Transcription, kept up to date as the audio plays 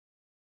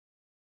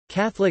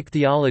Catholic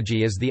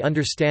theology is the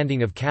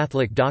understanding of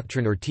Catholic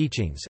doctrine or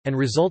teachings, and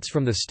results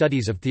from the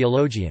studies of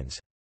theologians.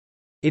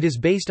 It is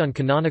based on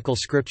canonical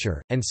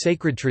scripture, and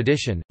sacred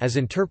tradition, as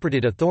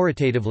interpreted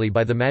authoritatively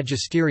by the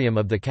magisterium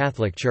of the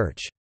Catholic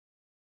Church.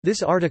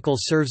 This article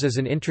serves as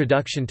an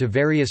introduction to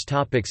various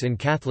topics in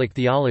Catholic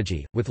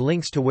theology, with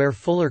links to where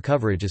fuller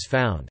coverage is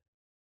found.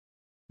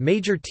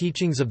 Major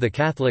teachings of the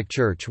Catholic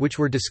Church which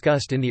were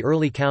discussed in the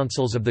early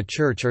councils of the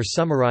Church are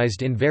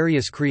summarized in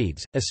various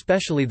creeds,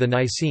 especially the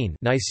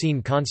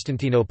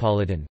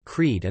Nicene-Constantinopolitan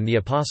Creed and the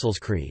Apostles'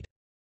 Creed.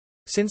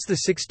 Since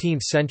the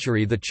 16th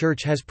century the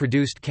Church has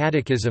produced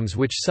catechisms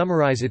which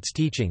summarize its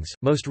teachings.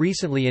 Most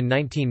recently in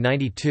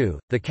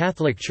 1992, the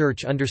Catholic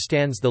Church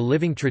understands the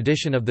living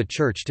tradition of the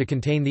Church to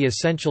contain the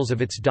essentials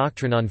of its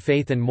doctrine on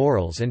faith and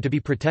morals and to be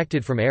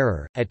protected from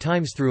error, at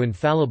times through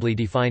infallibly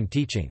defined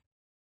teaching.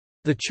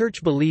 The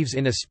Church believes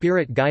in a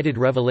Spirit-guided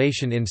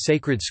revelation in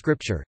sacred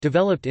scripture,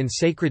 developed in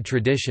sacred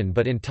tradition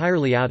but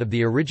entirely out of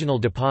the original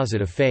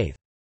deposit of faith.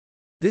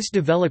 This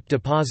developed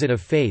deposit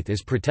of faith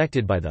is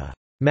protected by the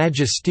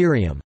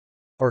magisterium,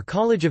 or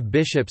College of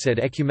Bishops at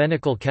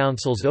ecumenical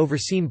councils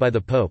overseen by the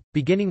Pope,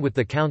 beginning with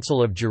the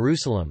Council of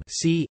Jerusalem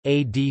c.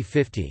 AD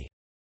 50.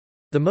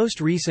 The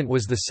most recent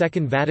was the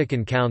Second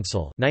Vatican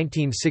Council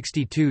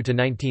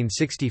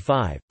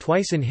 1962–1965.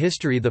 Twice in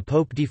history the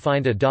Pope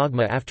defined a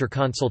dogma after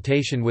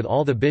consultation with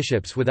all the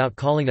bishops without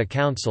calling a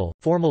council.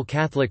 Formal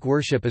Catholic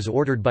worship is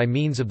ordered by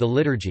means of the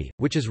liturgy,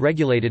 which is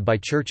regulated by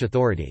church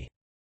authority.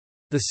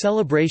 The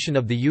celebration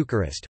of the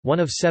Eucharist, one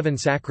of 7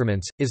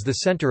 sacraments, is the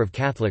center of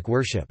Catholic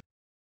worship.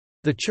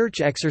 The Church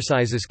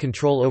exercises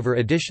control over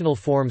additional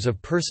forms of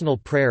personal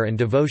prayer and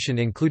devotion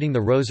including the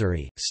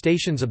Rosary,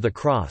 Stations of the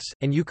Cross,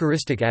 and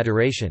Eucharistic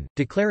adoration,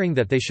 declaring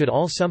that they should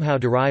all somehow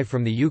derive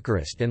from the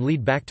Eucharist and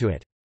lead back to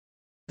it.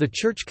 The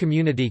Church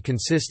community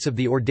consists of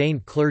the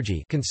ordained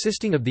clergy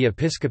consisting of the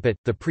episcopate,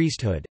 the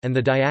priesthood, and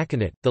the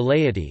diaconate, the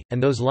laity,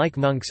 and those like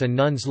monks and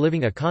nuns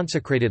living a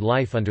consecrated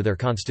life under their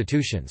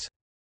constitutions.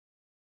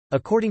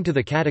 According to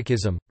the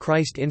Catechism,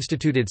 Christ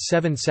instituted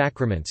 7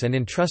 sacraments and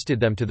entrusted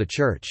them to the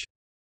Church.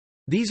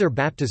 These are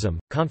baptism,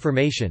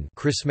 confirmation,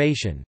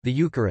 chrismation, the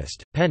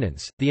Eucharist,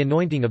 penance, the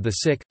anointing of the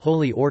sick,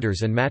 holy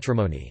orders and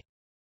matrimony.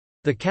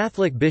 The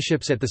Catholic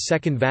bishops at the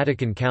Second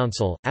Vatican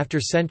Council, after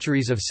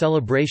centuries of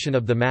celebration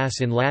of the Mass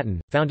in Latin,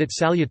 found it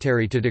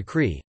salutary to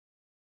decree,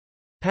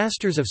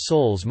 "Pastors of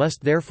souls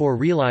must therefore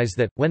realize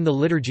that, when the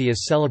liturgy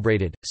is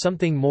celebrated,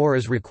 something more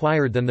is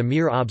required than the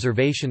mere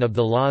observation of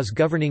the laws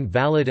governing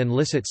valid and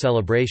licit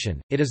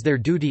celebration. It is their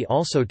duty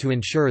also to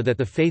ensure that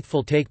the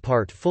faithful take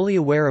part fully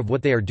aware of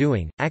what they are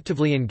doing,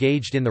 actively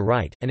engaged in the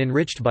rite, and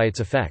enriched by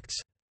its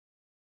effects."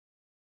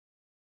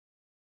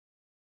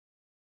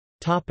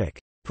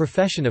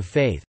 Profession of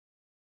faith.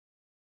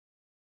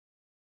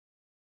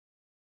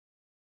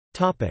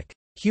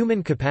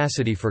 Human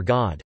capacity for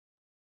God.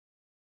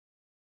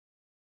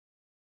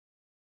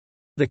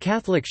 The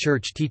Catholic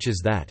Church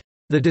teaches that,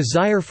 "The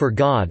desire for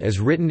God is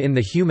written in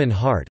the human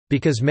heart,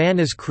 because man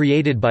is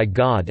created by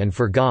God and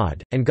for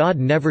God, and God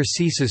never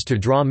ceases to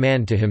draw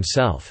man to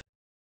himself."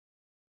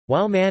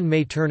 While man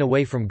may turn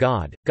away from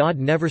God, God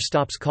never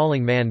stops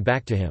calling man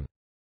back to him.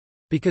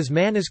 Because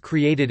man is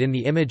created in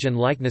the image and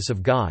likeness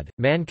of God,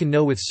 man can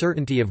know with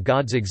certainty of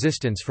God's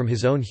existence from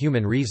his own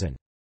human reason.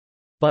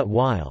 But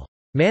while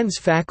man's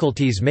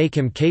faculties make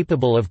him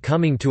capable of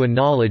coming to a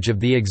knowledge of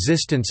the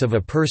existence of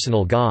a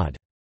personal God,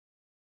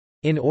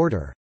 in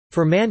order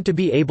for man to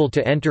be able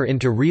to enter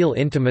into real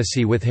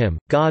intimacy with him,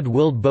 God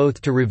willed both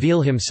to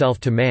reveal himself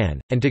to man,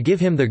 and to give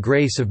him the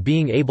grace of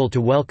being able to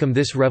welcome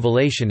this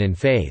revelation in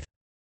faith.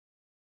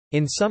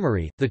 In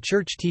summary, the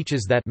Church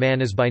teaches that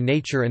man is by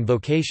nature and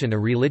vocation a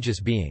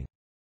religious being.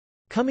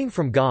 Coming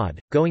from God,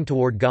 going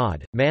toward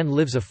God, man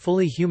lives a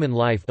fully human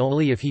life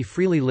only if he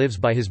freely lives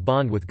by his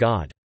bond with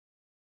God.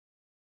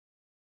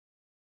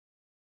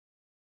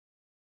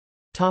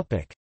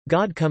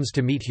 God comes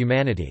to meet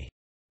humanity.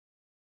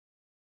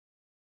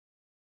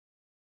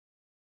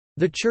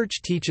 The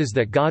Church teaches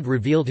that God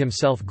revealed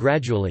himself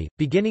gradually,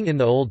 beginning in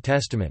the Old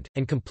Testament,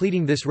 and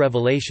completing this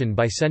revelation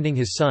by sending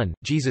his Son,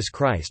 Jesus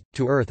Christ,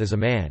 to earth as a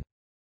man.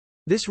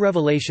 This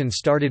revelation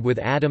started with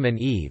Adam and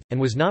Eve, and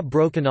was not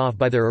broken off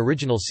by their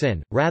original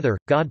sin, rather,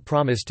 God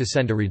promised to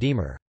send a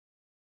Redeemer.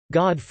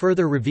 God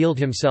further revealed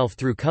himself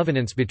through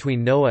covenants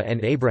between Noah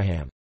and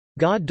Abraham.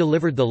 God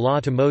delivered the law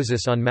to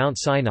Moses on Mount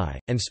Sinai,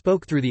 and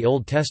spoke through the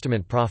Old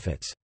Testament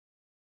prophets.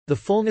 The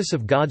fullness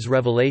of God's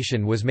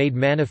revelation was made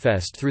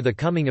manifest through the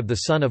coming of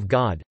the Son of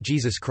God,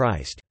 Jesus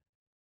Christ.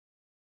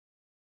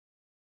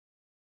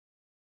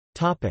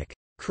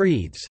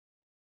 Creeds.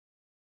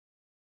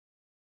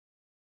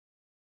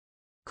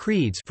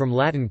 Creeds, from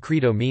Latin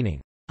credo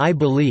meaning, "I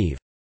believe,"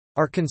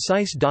 are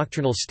concise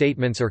doctrinal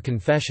statements or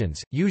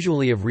confessions,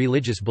 usually of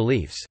religious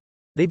beliefs.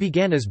 They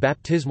began as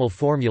baptismal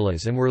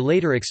formulas and were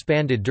later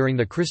expanded during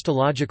the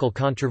Christological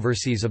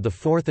controversies of the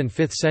 4th and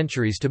 5th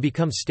centuries to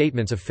become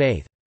statements of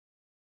faith.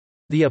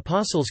 The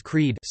Apostles'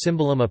 Creed,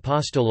 Symbolum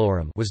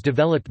Apostolorum, was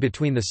developed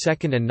between the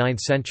 2nd and 9th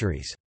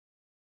centuries.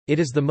 It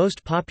is the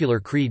most popular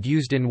creed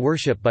used in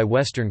worship by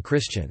Western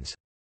Christians.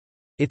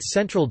 Its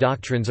central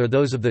doctrines are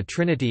those of the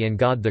Trinity and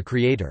God the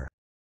Creator.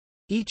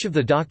 Each of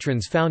the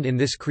doctrines found in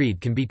this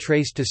creed can be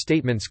traced to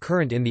statements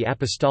current in the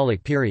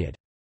apostolic period.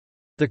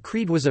 The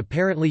creed was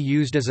apparently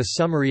used as a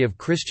summary of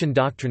Christian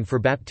doctrine for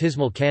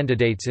baptismal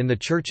candidates in the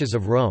churches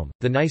of Rome.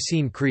 The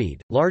Nicene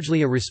Creed,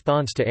 largely a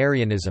response to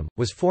Arianism,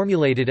 was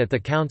formulated at the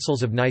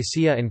councils of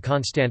Nicaea and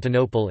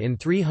Constantinople in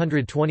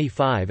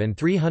 325 and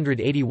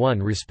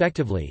 381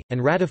 respectively,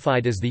 and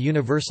ratified as the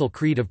Universal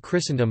Creed of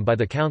Christendom by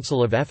the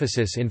Council of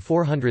Ephesus in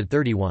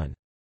 431.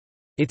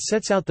 It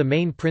sets out the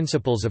main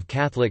principles of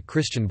Catholic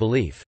Christian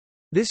belief.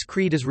 This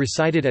creed is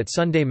recited at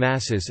Sunday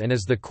Masses and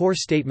is the core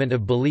statement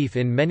of belief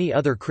in many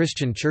other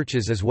Christian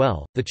churches as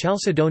well. The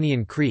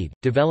Chalcedonian Creed,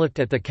 developed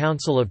at the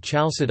Council of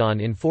Chalcedon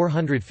in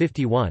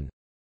 451,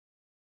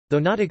 though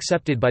not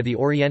accepted by the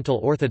Oriental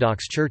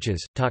Orthodox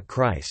churches, taught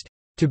Christ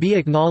to be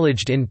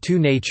acknowledged in two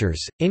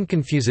natures,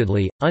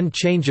 inconfusedly,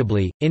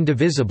 unchangeably,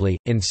 indivisibly,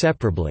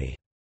 inseparably.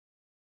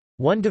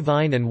 One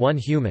divine and one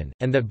human,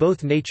 and that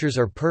both natures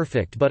are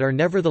perfect but are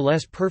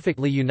nevertheless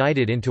perfectly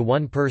united into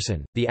one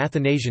person. The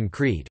Athanasian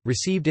Creed,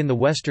 received in the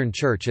Western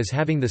Church as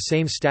having the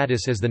same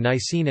status as the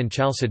Nicene and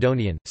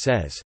Chalcedonian,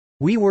 says,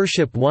 "We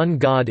worship one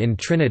God in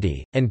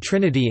Trinity, and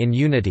Trinity in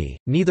unity,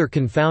 neither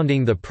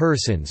confounding the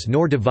persons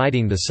nor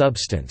dividing the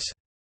substance."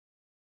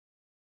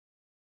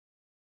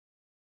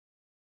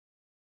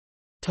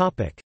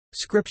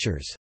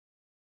 Scriptures.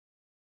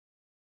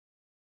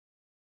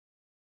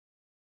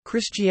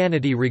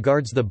 Christianity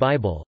regards the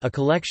Bible, a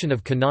collection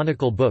of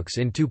canonical books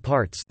in two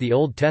parts, the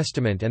Old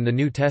Testament and the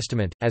New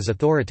Testament, as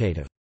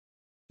authoritative.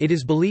 It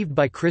is believed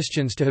by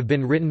Christians to have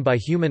been written by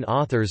human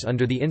authors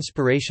under the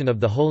inspiration of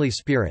the Holy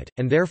Spirit,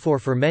 and therefore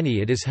for many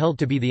it is held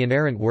to be the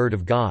inerrant Word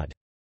of God.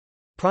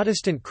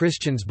 Protestant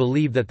Christians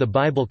believe that the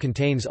Bible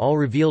contains all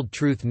revealed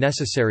truth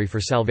necessary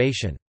for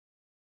salvation.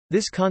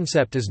 This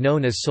concept is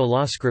known as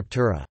sola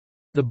scriptura.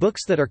 The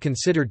books that are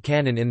considered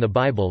canon in the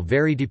Bible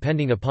vary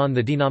depending upon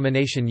the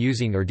denomination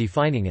using or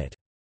defining it.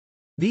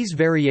 These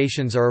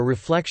variations are a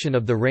reflection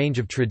of the range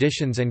of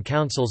traditions and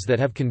councils that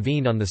have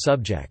convened on the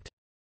subject.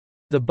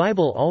 The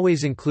Bible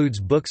always includes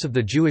books of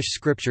the Jewish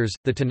scriptures,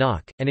 the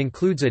Tanakh, and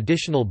includes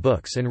additional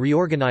books and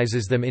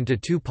reorganizes them into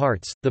two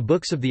parts, the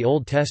books of the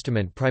Old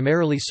Testament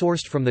primarily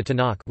sourced from the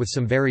Tanakh with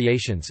some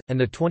variations, and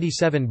the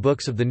 27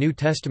 books of the New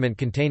Testament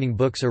containing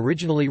books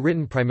originally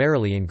written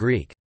primarily in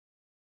Greek.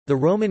 The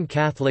Roman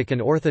Catholic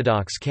and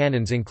Orthodox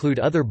canons include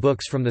other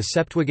books from the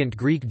Septuagint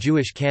Greek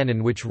Jewish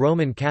canon which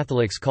Roman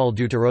Catholics call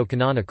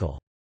deuterocanonical.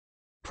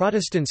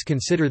 Protestants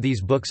consider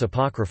these books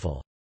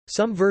apocryphal.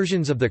 Some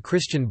versions of the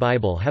Christian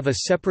Bible have a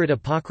separate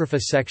Apocrypha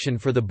section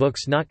for the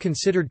books not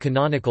considered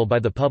canonical by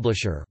the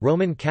publisher.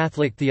 Roman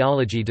Catholic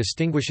theology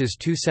distinguishes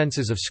two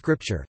senses of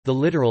Scripture, the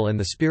literal and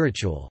the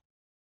spiritual.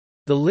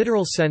 The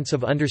literal sense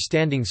of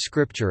understanding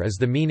Scripture is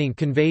the meaning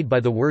conveyed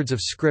by the words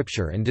of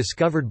Scripture and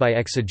discovered by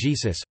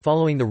exegesis,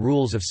 following the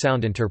rules of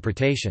sound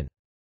interpretation.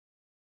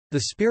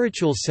 The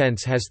spiritual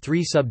sense has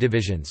three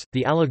subdivisions,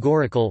 the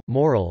allegorical,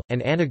 moral,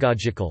 and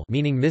anagogical,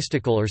 meaning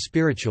mystical or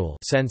spiritual,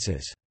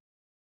 senses.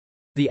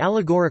 The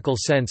allegorical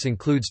sense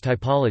includes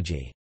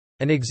typology.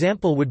 An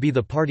example would be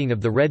the parting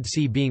of the Red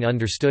Sea being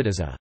understood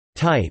as a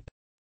type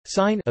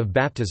sign of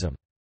baptism.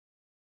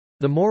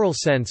 The moral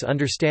sense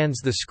understands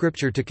the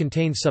Scripture to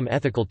contain some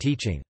ethical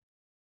teaching.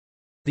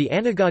 The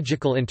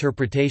anagogical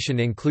interpretation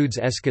includes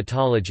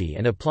eschatology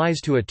and applies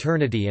to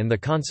eternity and the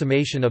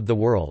consummation of the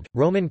world.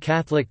 Roman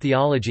Catholic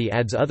theology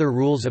adds other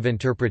rules of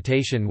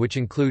interpretation which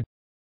include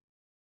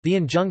the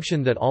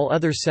injunction that all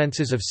other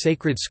senses of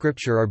sacred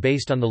Scripture are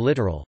based on the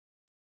literal,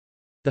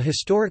 the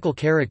historical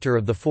character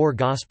of the four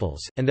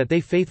Gospels, and that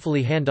they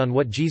faithfully hand on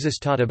what Jesus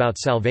taught about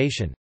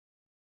salvation,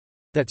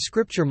 that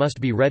Scripture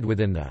must be read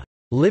within the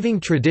living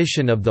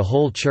tradition of the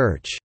whole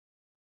Church.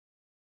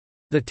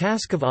 The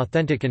task of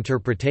authentic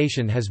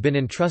interpretation has been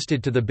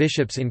entrusted to the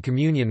bishops in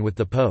communion with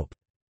the Pope.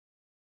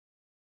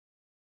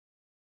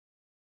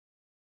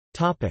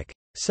 Topic: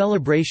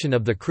 Celebration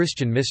of the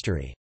Christian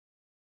mystery.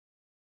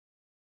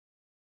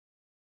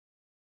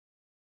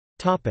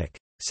 Topic: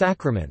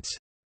 Sacraments.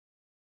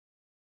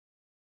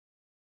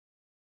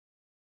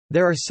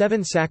 There are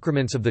 7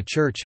 sacraments of the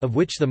Church, of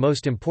which the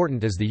most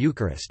important is the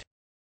Eucharist.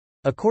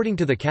 According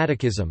to the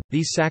Catechism,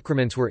 these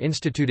sacraments were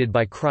instituted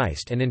by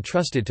Christ and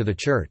entrusted to the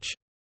Church.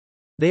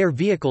 They are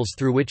vehicles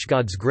through which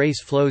God's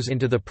grace flows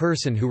into the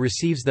person who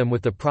receives them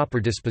with the proper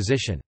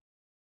disposition.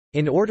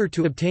 In order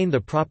to obtain the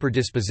proper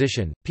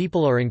disposition,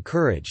 people are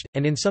encouraged,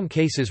 and in some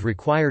cases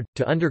required,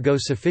 to undergo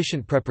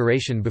sufficient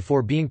preparation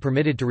before being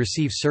permitted to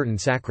receive certain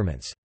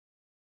sacraments.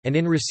 And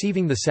in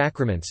receiving the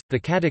sacraments, the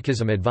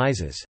Catechism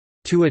advises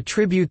to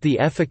attribute the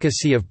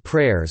efficacy of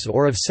prayers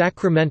or of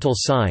sacramental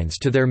signs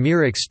to their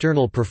mere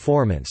external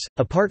performance,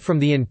 apart from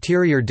the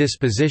interior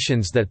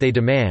dispositions that they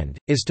demand,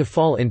 is to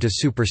fall into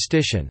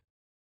superstition.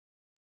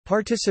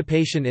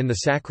 Participation in the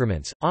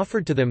sacraments,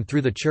 offered to them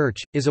through the Church,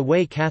 is a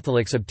way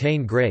Catholics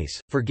obtain grace,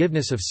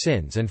 forgiveness of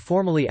sins and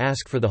formally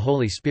ask for the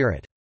Holy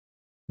Spirit.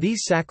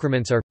 These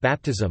sacraments are,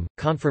 baptism,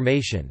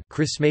 confirmation,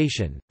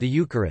 chrismation, the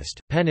Eucharist,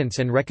 penance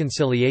and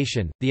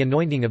reconciliation, the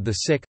anointing of the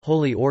sick,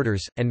 holy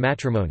orders, and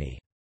matrimony.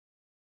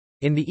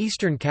 In the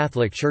Eastern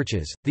Catholic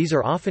Churches, these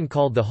are often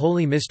called the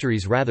holy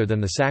mysteries rather than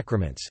the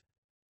sacraments.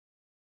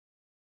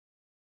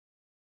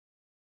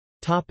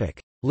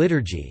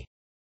 Liturgy.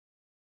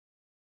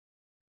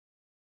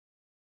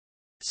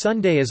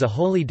 Sunday is a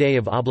holy day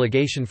of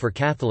obligation for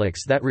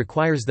Catholics that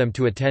requires them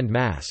to attend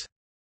Mass.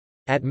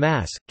 At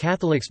Mass,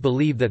 Catholics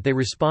believe that they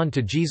respond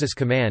to Jesus'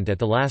 command at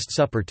the Last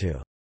Supper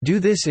to "Do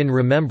this in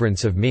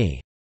remembrance of me."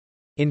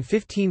 In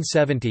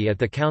 1570 at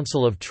the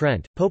Council of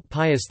Trent, Pope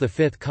Pius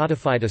V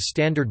codified a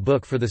standard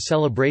book for the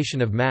celebration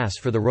of Mass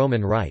for the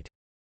Roman Rite.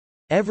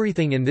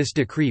 Everything in this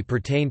decree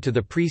pertained to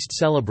the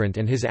priest-celebrant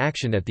and his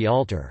action at the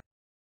altar.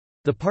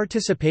 The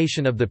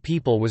participation of the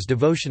people was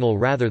devotional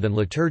rather than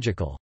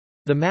liturgical.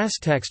 The Mass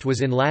text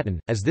was in Latin,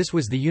 as this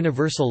was the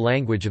universal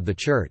language of the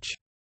Church.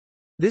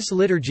 This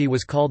liturgy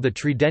was called the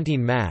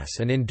Tridentine Mass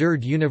and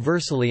endured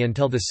universally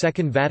until the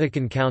Second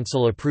Vatican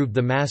Council approved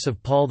the Mass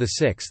of Paul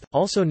VI,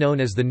 also known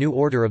as the New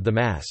Order of the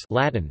Mass,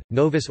 Latin,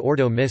 Novus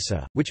Ordo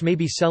Missa, which may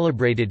be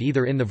celebrated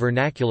either in the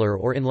vernacular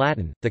or in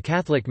Latin. The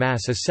Catholic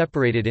Mass is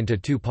separated into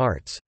two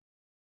parts.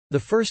 The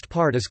first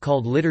part is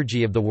called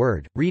Liturgy of the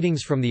Word.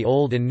 Readings from the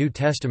Old and New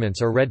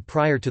Testaments are read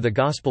prior to the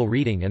Gospel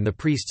reading and the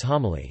priest's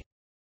homily.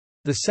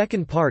 The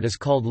second part is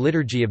called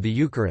Liturgy of the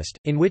Eucharist,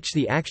 in which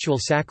the actual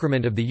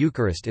sacrament of the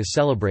Eucharist is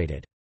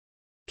celebrated.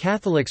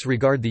 Catholics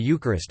regard the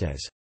Eucharist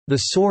as the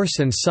source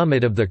and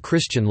summit of the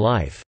Christian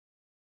life,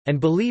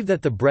 and believe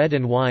that the bread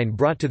and wine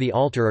brought to the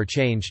altar are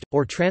changed,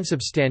 or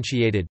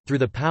transubstantiated, through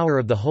the power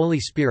of the Holy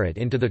Spirit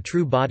into the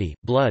true body,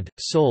 blood,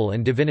 soul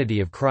and divinity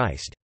of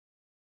Christ.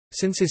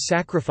 Since his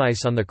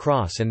sacrifice on the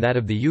cross and that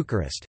of the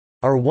Eucharist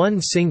are one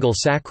single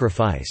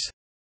sacrifice,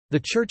 the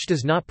Church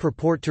does not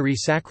purport to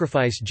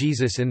re-sacrifice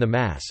Jesus in the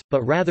Mass,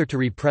 but rather to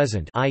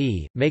re-present,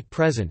 i.e., make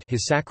present,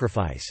 his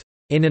sacrifice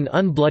in an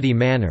unbloody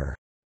manner.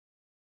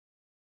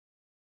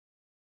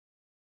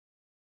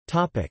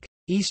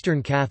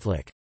 Eastern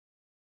Catholic.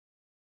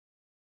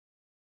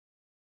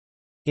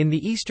 In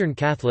the Eastern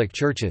Catholic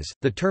Churches,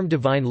 the term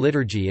Divine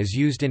Liturgy is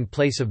used in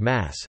place of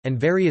Mass, and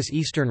various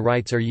Eastern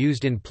rites are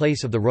used in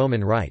place of the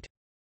Roman Rite.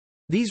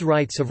 These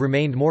rites have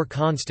remained more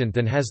constant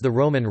than has the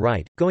Roman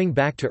Rite, going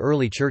back to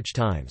early Church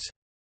times.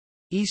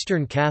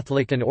 Eastern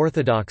Catholic and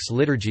Orthodox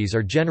liturgies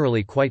are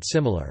generally quite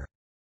similar.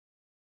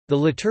 The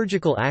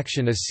liturgical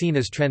action is seen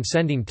as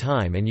transcending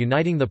time and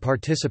uniting the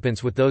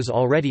participants with those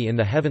already in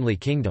the heavenly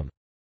kingdom.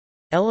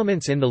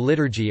 Elements in the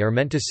liturgy are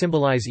meant to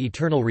symbolize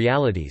eternal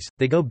realities.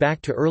 They go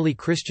back to early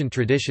Christian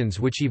traditions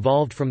which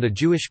evolved from the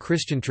Jewish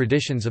Christian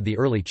traditions of the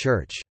early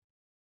Church.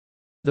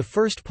 The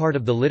first part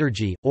of the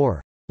liturgy,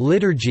 or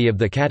Liturgy of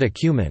the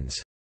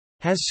Catechumens,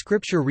 has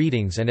scripture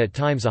readings and at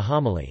times a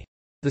homily.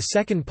 The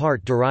second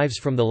part derives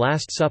from the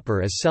Last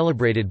Supper as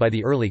celebrated by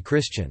the early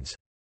Christians.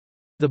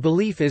 The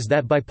belief is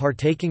that by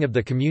partaking of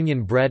the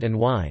communion bread and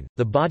wine,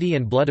 the body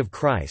and blood of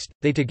Christ,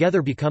 they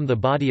together become the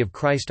body of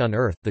Christ on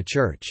earth, the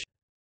Church.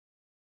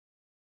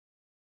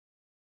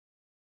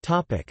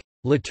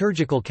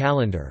 Liturgical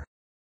calendar.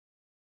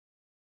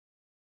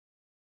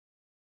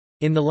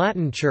 In the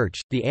Latin Church,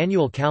 the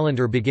annual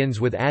calendar begins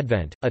with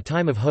Advent, a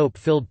time of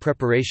hope-filled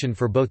preparation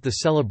for both the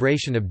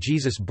celebration of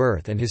Jesus'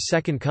 birth and his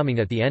second coming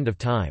at the end of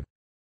time.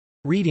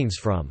 Readings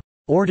from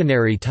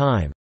ordinary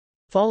time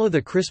follow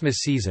the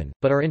Christmas season,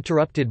 but are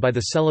interrupted by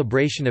the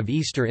celebration of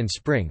Easter in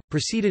spring,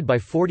 preceded by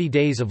 40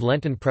 days of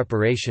Lenten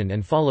preparation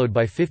and followed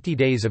by 50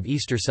 days of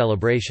Easter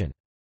celebration.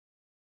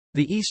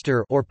 The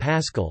Easter or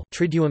Paschal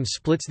Triduum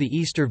splits the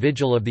Easter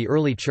Vigil of the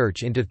early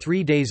Church into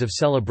 3 days of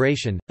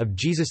celebration, of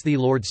Jesus the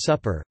Lord's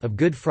Supper, of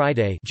Good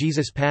Friday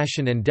Jesus'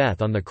 Passion and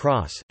Death on the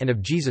Cross, and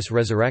of Jesus'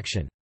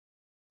 Resurrection.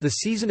 The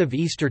season of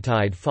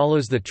Eastertide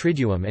follows the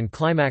Triduum and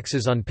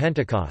climaxes on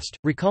Pentecost,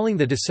 recalling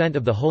the descent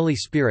of the Holy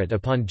Spirit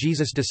upon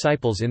Jesus'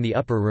 disciples in the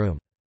upper room.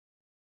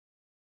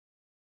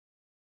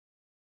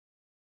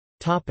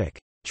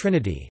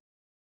 Trinity.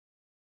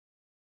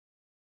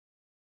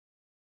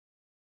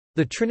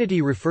 The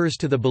Trinity refers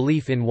to the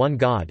belief in one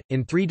God,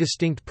 in three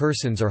distinct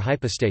persons or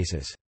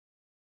hypostases.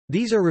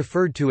 These are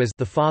referred to as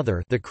the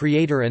Father, the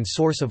creator and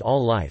source of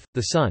all life,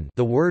 the Son,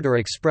 the word or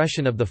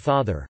expression of the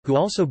Father, who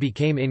also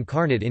became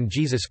incarnate in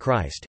Jesus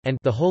Christ, and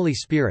the Holy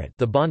Spirit,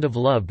 the bond of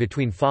love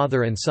between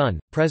Father and Son,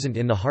 present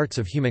in the hearts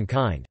of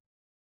humankind.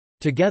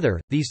 Together,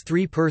 these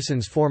three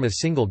persons form a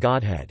single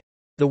Godhead.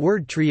 The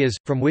word trias,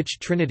 from which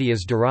Trinity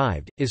is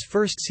derived, is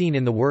first seen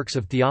in the works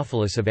of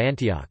Theophilus of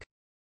Antioch.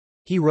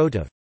 He wrote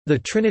of the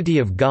Trinity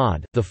of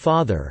God, the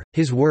Father,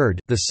 His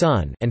Word, the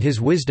Son, and His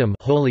Wisdom,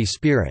 Holy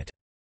Spirit.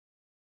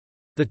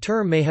 The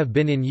term may have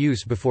been in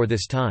use before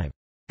this time.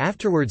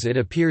 Afterwards it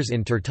appears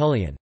in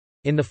Tertullian.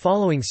 In the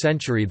following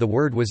century the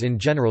word was in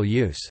general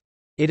use.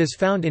 It is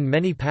found in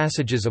many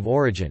passages of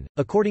Origen.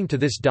 According to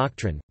this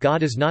doctrine,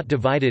 God is not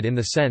divided in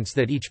the sense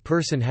that each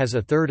person has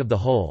a third of the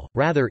whole,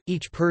 rather,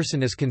 each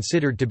person is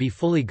considered to be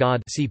fully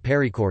God. See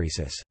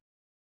perichoresis.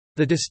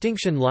 The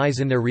distinction lies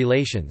in their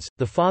relations,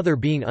 the Father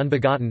being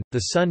unbegotten, the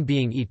Son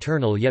being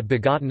eternal yet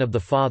begotten of the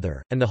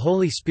Father, and the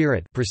Holy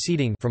Spirit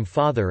proceeding from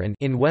Father and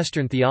in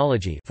Western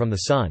theology from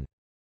the Son.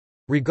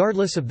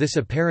 Regardless of this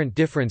apparent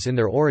difference in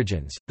their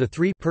origins, the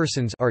three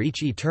persons are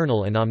each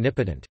eternal and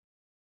omnipotent.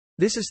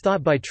 This is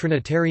thought by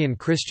Trinitarian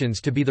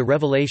Christians to be the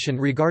revelation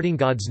regarding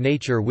God's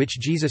nature which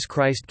Jesus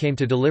Christ came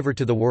to deliver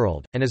to the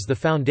world, and is the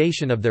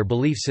foundation of their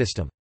belief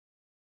system.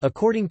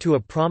 According to a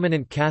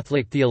prominent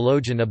Catholic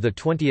theologian of the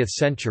 20th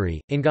century,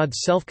 in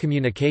God's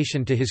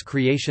self-communication to his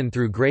creation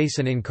through grace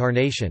and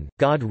incarnation,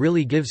 God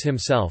really gives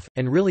himself,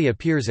 and really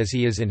appears as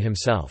he is in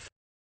himself.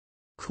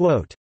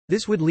 Quote,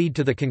 "This would lead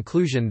to the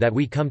conclusion that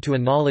we come to a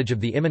knowledge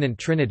of the immanent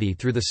Trinity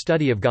through the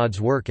study of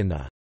God's work in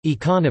the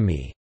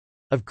economy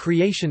of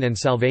creation and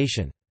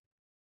salvation."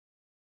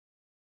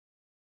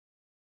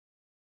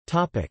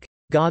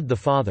 God the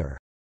Father.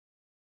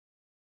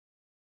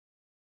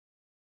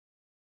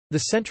 The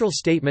central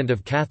statement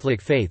of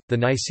Catholic faith, the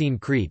Nicene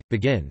Creed,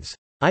 begins,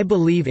 "I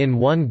believe in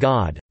one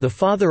God, the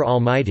Father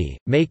Almighty,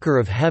 maker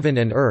of heaven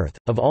and earth,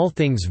 of all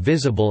things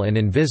visible and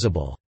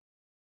invisible."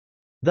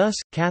 Thus,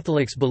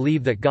 Catholics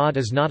believe that God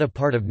is not a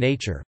part of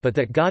nature, but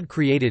that God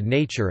created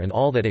nature and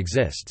all that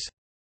exists.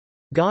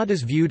 God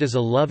is viewed as a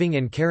loving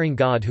and caring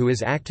God who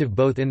is active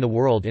both in the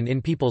world and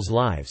in people's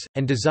lives,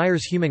 and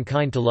desires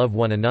humankind to love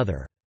one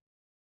another.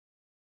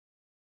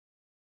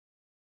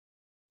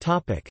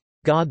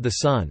 God the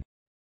Son.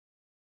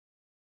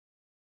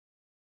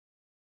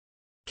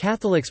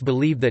 Catholics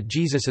believe that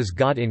Jesus is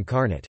God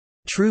incarnate,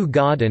 true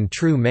God and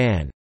true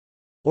man,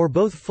 or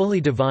both fully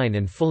divine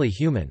and fully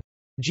human.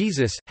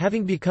 Jesus,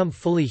 having become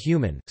fully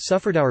human,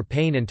 suffered our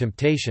pain and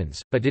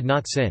temptations, but did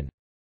not sin.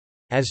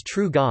 As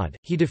true God,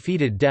 he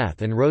defeated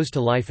death and rose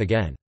to life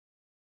again.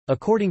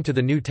 According to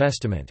the New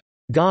Testament,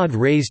 God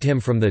raised him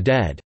from the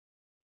dead.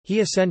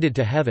 He ascended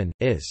to heaven,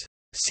 is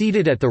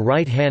seated at the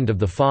right hand of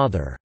the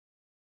Father,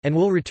 and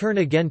will return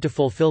again to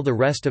fulfill the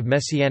rest of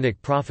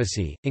messianic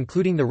prophecy,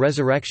 including the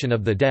resurrection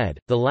of the dead,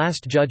 the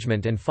last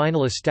judgment and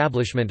final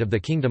establishment of the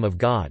kingdom of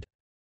God.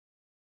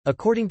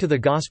 According to the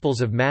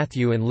Gospels of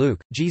Matthew and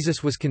Luke,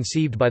 Jesus was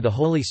conceived by the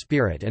Holy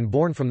Spirit and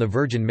born from the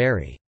Virgin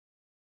Mary.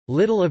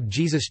 Little of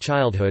Jesus'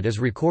 childhood is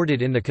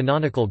recorded in the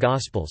canonical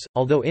Gospels,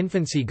 although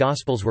infancy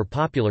Gospels were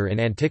popular in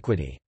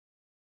antiquity.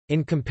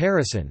 In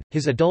comparison,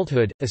 his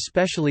adulthood,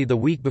 especially the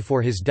week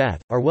before his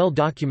death, are well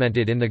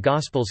documented in the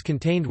Gospels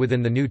contained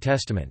within the New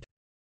Testament.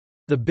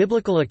 The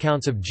biblical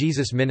accounts of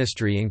Jesus'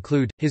 ministry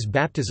include, his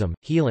baptism,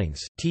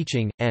 healings,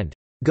 teaching, and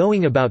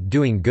going about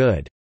doing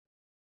good.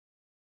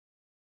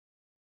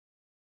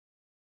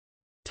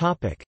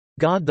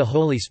 God the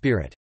Holy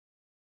Spirit.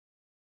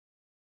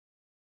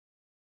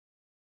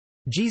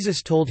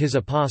 Jesus told his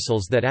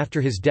apostles that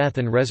after his death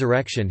and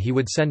resurrection he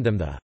would send them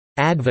the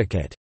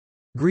Advocate,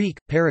 Greek,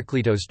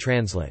 Parakletos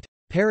translate.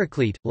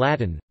 Paraclete,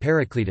 Latin,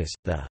 Paracletus,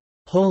 the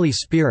Holy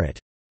Spirit,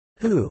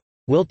 who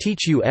will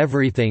teach you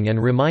everything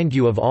and remind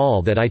you of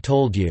all that I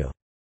told you.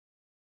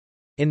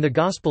 In the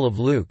Gospel of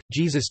Luke,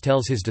 Jesus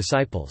tells his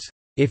disciples,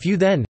 "If you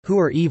then, who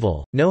are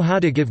evil, know how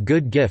to give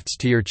good gifts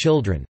to your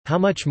children, how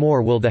much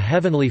more will the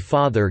Heavenly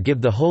Father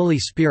give the Holy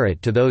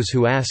Spirit to those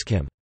who ask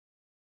him?"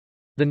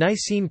 The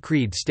Nicene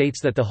Creed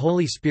states that the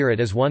Holy Spirit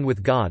is one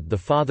with God the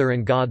Father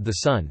and God the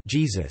Son,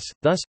 Jesus.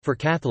 Thus, for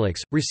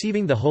Catholics,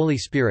 receiving the Holy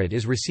Spirit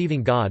is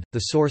receiving God, the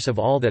source of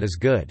all that is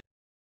good.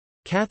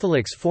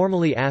 Catholics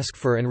formally ask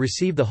for and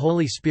receive the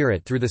Holy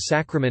Spirit through the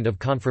sacrament of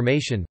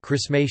confirmation,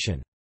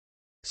 chrismation.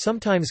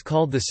 Sometimes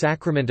called the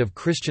sacrament of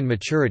Christian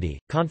maturity,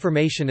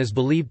 confirmation is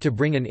believed to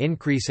bring an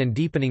increase and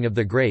deepening of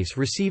the grace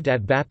received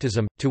at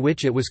baptism, to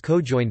which it was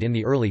co-joined in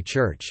the early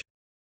Church.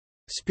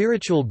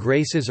 Spiritual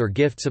graces or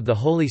gifts of the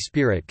Holy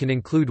Spirit can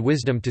include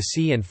wisdom to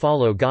see and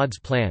follow God's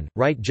plan,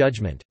 right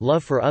judgment,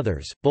 love for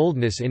others,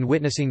 boldness in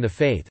witnessing the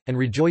faith, and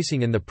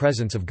rejoicing in the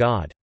presence of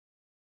God.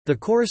 The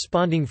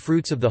corresponding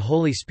fruits of the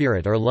Holy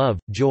Spirit are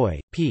love, joy,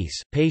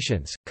 peace,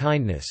 patience,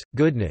 kindness,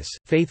 goodness,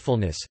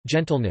 faithfulness,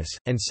 gentleness,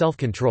 and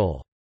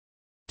self-control.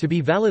 To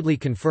be validly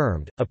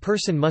confirmed, a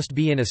person must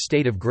be in a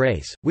state of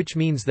grace, which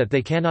means that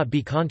they cannot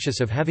be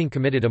conscious of having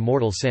committed a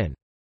mortal sin.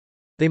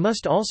 They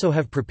must also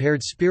have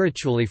prepared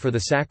spiritually for the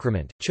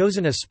sacrament,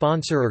 chosen a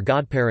sponsor or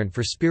godparent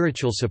for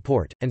spiritual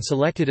support, and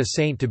selected a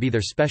saint to be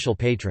their special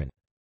patron.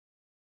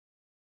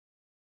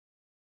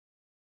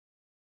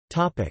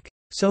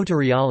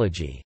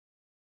 Soteriology.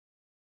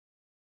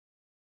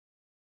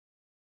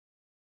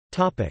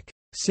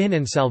 Sin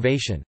and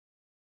salvation.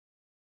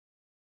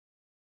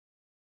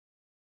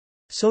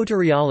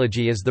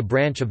 Soteriology is the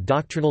branch of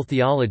doctrinal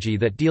theology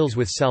that deals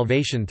with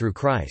salvation through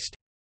Christ.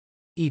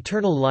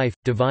 Eternal life,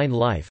 divine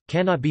life,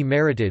 cannot be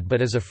merited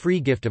but is a free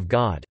gift of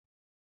God.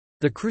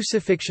 The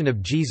crucifixion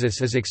of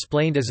Jesus is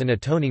explained as an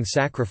atoning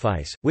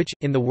sacrifice, which,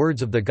 in the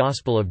words of the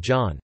Gospel of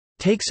John,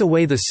 takes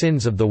away the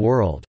sins of the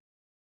world.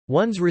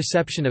 One's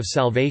reception of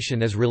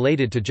salvation is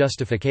related to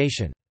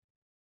justification.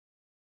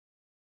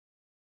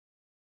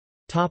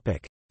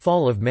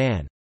 Fall of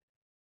man.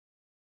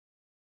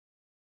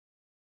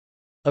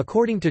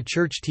 According to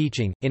church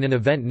teaching, in an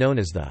event known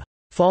as the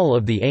fall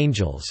of the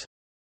angels,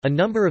 A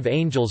number of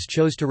angels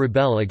chose to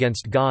rebel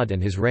against God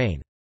and his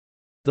reign.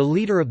 The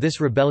leader of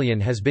this rebellion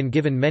has been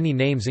given many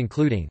names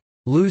including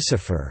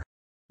Lucifer,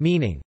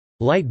 meaning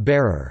light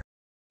bearer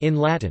in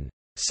Latin,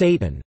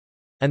 Satan,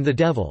 and the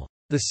devil.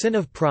 The sin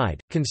of pride,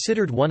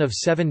 considered one of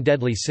 7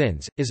 deadly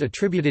sins, is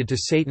attributed to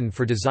Satan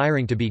for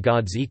desiring to be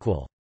God's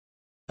equal.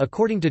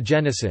 According to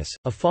Genesis,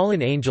 a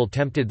fallen angel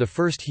tempted the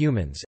first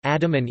humans,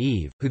 Adam and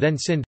Eve, who then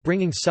sinned,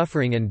 bringing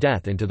suffering and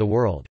death into the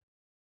world.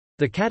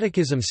 The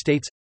Catechism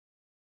states,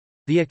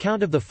 the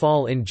account of the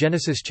fall in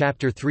Genesis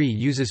chapter 3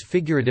 uses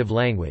figurative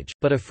language,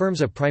 but affirms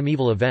a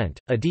primeval event,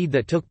 a deed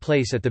that took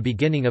place at the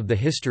beginning of the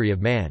history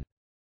of man.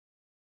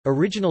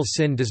 Original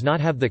sin does not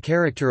have the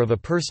character of a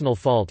personal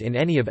fault in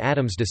any of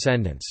Adam's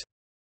descendants.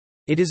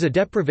 It is a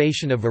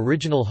deprivation of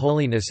original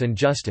holiness and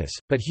justice,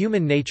 but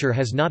human nature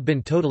has not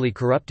been totally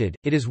corrupted,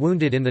 it is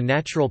wounded in the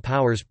natural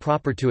powers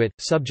proper to it,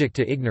 subject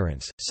to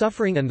ignorance,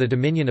 suffering and the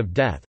dominion of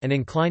death, and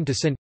inclined to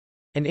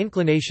sin—an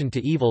inclination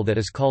to evil that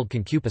is called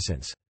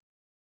concupiscence.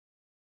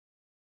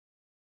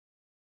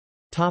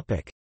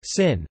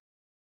 Sin.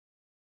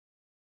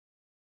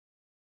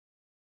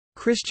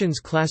 Christians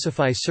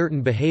classify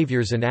certain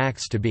behaviors and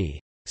acts to be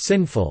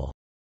sinful,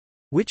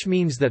 which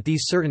means that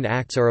these certain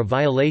acts are a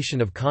violation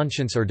of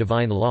conscience or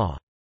divine law.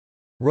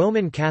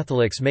 Roman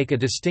Catholics make a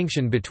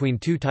distinction between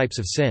 2 types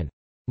of sin.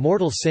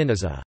 Mortal sin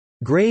is a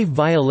grave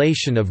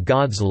violation of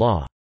God's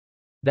law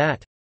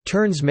that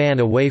turns man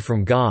away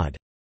from God,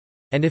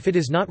 and if it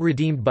is not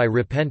redeemed by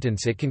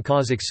repentance it can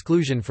cause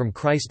exclusion from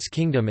Christ's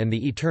kingdom and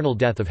the eternal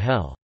death of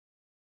hell.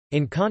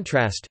 In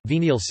contrast,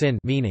 venial sin,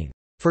 meaning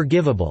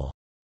forgivable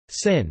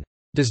sin,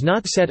 does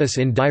not set us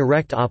in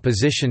direct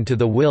opposition to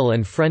the will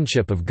and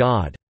friendship of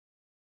God,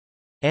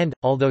 and,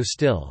 although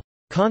still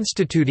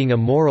constituting a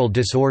moral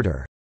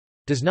disorder,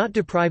 does not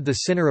deprive the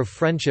sinner of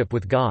friendship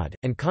with God,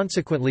 and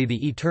consequently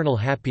the eternal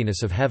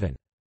happiness of heaven.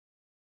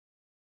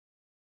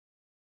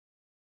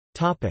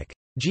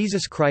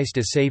 Jesus Christ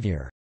as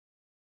Savior.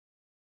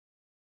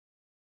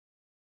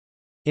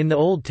 In the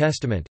Old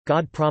Testament,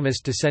 God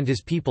promised to send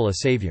his people a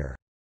Savior.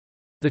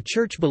 The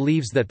Church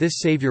believes that this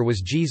Savior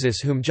was Jesus,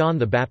 whom John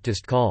the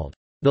Baptist called,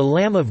 "the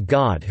Lamb of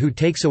God who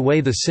takes away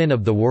the sin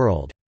of the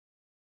world."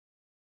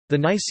 The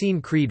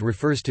Nicene Creed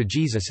refers to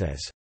Jesus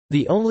as,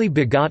 "the only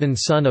begotten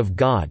Son of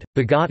God,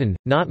 begotten,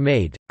 not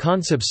made,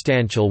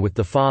 consubstantial with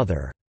the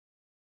Father.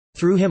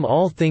 Through him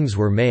all things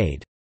were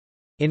made."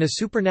 In a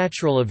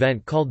supernatural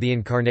event called the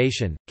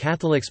Incarnation,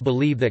 Catholics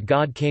believe that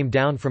God came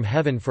down from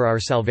heaven for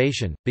our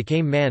salvation,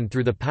 became man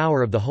through the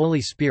power of the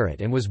Holy Spirit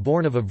and was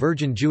born of a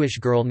virgin Jewish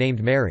girl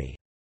named Mary.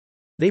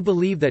 They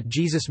believe that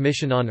Jesus'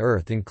 mission on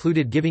earth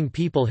included giving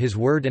people his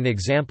word and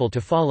example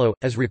to follow,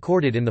 as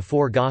recorded in the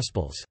 4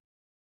 Gospels.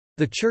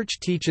 The Church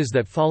teaches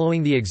that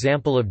following the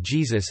example of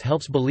Jesus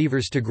helps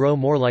believers to grow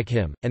more like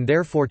him, and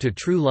therefore to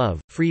true love,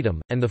 freedom,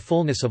 and the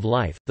fullness of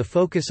life. The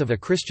focus of a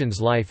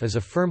Christian's life is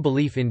a firm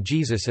belief in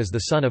Jesus as the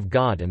Son of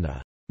God and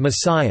the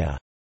Messiah,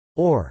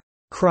 or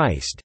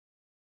Christ.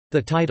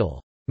 The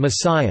title,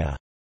 Messiah,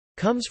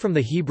 comes from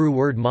the Hebrew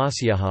word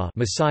Masiah,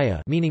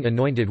 Messiah, meaning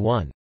anointed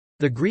one.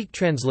 The Greek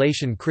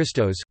translation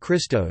Christos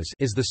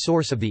is the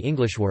source of the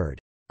English word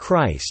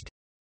Christ.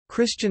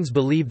 Christians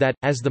believe that,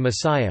 as the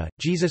Messiah,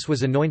 Jesus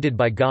was anointed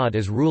by God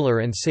as ruler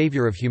and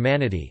savior of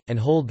humanity, and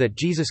hold that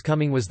Jesus'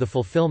 coming was the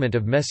fulfillment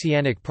of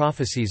messianic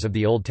prophecies of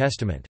the Old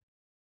Testament.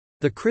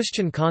 The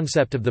Christian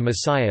concept of the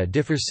Messiah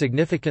differs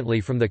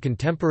significantly from the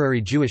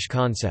contemporary Jewish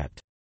concept.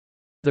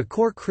 The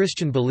core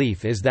Christian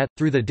belief is that,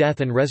 through the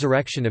death and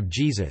resurrection of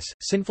Jesus,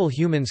 sinful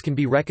humans can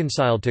be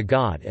reconciled to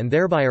God and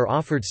thereby are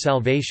offered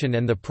salvation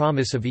and the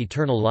promise of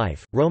eternal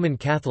life. Roman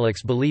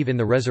Catholics believe in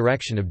the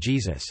resurrection of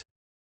Jesus.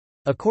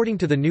 According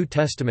to the New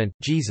Testament,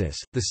 Jesus,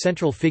 the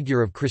central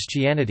figure of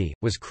Christianity,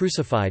 was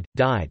crucified,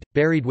 died,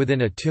 buried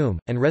within a tomb,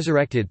 and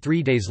resurrected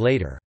 3 days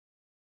later.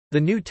 The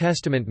New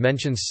Testament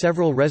mentions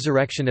several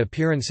resurrection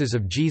appearances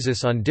of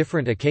Jesus on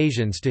different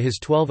occasions to his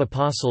 12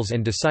 apostles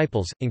and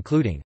disciples,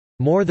 including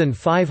more than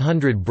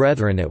 500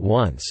 brethren at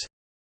once,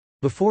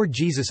 before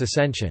Jesus'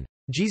 ascension.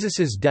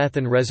 Jesus' death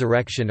and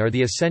resurrection are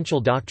the essential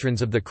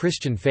doctrines of the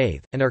Christian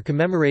faith, and are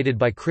commemorated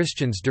by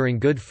Christians during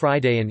Good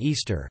Friday and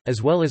Easter,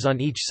 as well as on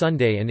each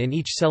Sunday and in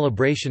each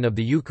celebration of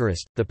the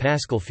Eucharist, the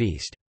Paschal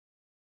Feast.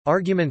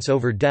 Arguments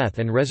over death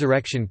and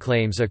resurrection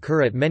claims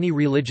occur at many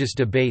religious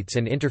debates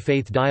and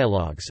interfaith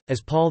dialogues,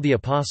 as Paul the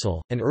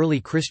Apostle, an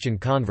early Christian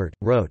convert,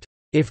 wrote,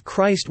 "If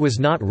Christ was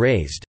not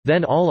raised,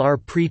 then all our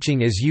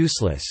preaching is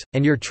useless,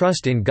 and your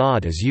trust in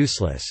God is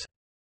useless."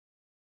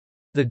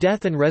 The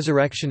death and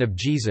resurrection of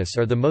Jesus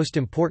are the most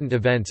important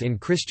events in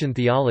Christian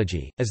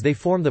theology, as they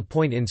form the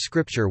point in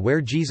Scripture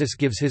where Jesus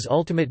gives his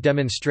ultimate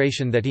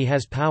demonstration that he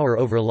has power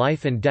over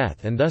life and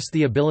death and thus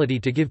the ability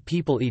to give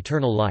people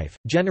eternal life.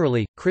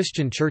 Generally,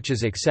 Christian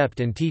churches accept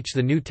and teach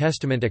the New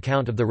Testament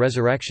account of the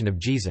resurrection of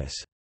Jesus.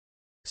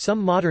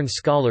 Some modern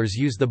scholars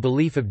use the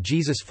belief of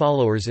Jesus'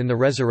 followers in the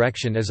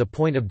resurrection as a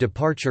point of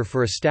departure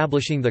for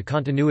establishing the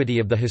continuity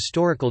of the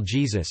historical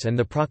Jesus and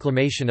the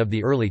proclamation of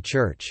the early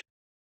Church.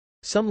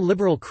 Some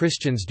liberal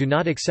Christians do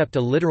not accept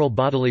a literal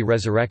bodily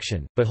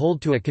resurrection, but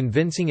hold to a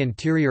convincing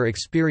interior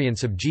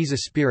experience of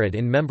Jesus' Spirit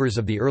in members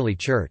of the early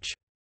Church.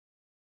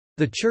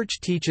 The Church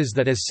teaches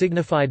that as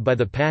signified by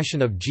the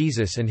Passion of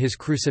Jesus and His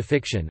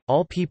crucifixion,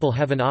 all people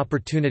have an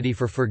opportunity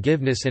for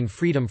forgiveness and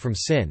freedom from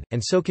sin,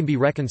 and so can be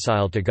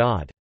reconciled to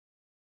God.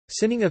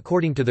 Sinning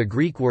according to the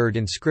Greek word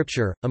in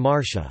Scripture,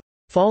 amartia,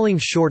 falling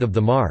short of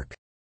the mark.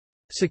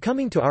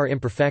 Succumbing to our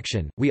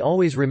imperfection, we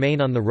always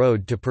remain on the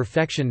road to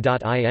perfection.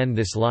 In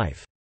this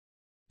life,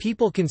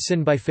 people can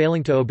sin by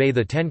failing to obey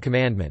the Ten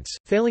Commandments,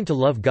 failing to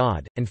love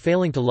God, and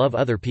failing to love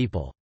other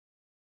people.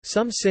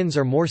 Some sins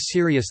are more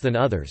serious than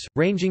others,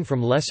 ranging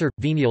from lesser,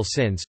 venial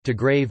sins, to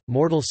grave,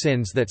 mortal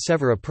sins that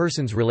sever a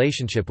person's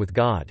relationship with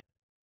God.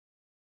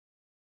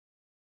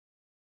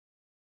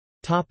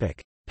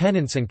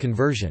 Penance and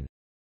conversion.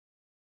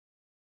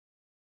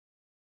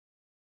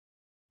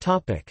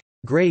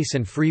 Grace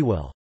and free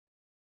will.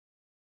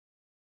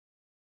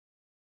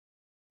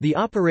 The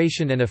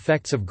operation and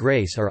effects of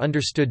grace are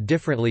understood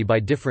differently by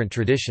different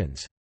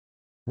traditions.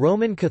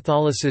 Roman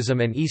Catholicism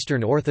and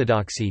Eastern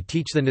Orthodoxy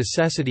teach the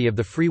necessity of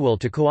the free will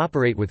to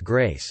cooperate with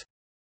grace.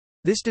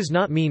 This does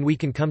not mean we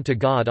can come to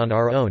God on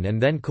our own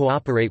and then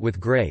cooperate with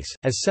grace,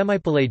 as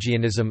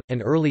Semipelagianism,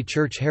 an early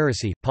church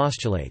heresy,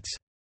 postulates.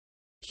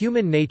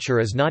 Human nature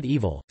is not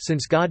evil,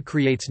 since God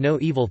creates no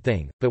evil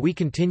thing, but we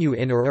continue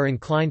in or are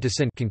inclined to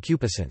sin,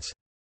 concupiscence.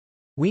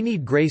 We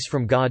need grace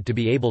from God to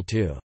be able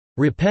to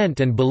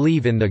repent and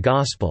believe in the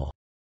gospel.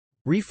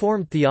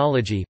 Reformed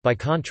theology, by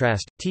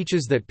contrast,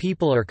 teaches that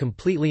people are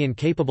completely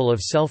incapable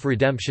of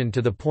self-redemption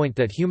to the point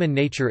that human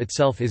nature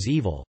itself is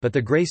evil, but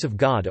the grace of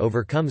God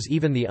overcomes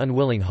even the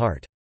unwilling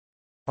heart.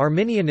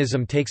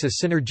 Arminianism takes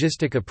a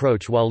synergistic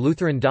approach, while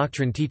Lutheran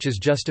doctrine teaches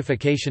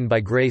justification by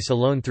grace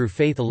alone through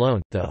faith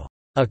alone, though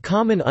a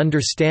common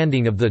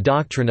understanding of the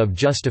doctrine of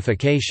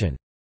justification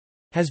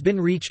has been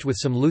reached with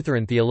some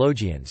Lutheran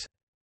theologians.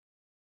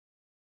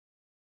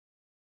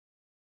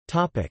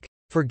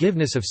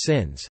 Forgiveness of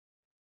sins.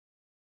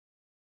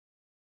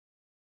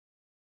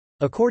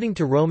 According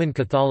to Roman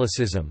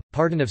Catholicism,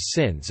 pardon of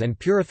sins and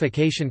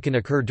purification can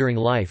occur during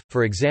life,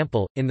 for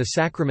example, in the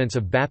sacraments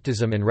of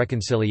baptism and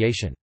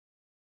reconciliation.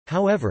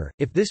 However,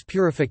 if this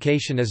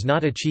purification is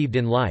not achieved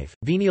in life,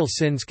 venial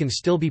sins can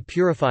still be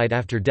purified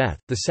after death.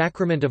 The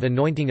sacrament of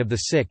anointing of the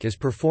sick is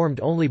performed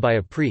only by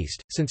a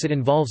priest, since it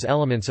involves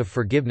elements of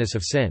forgiveness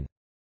of sin.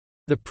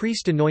 The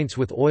priest anoints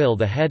with oil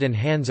the head and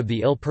hands of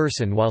the ill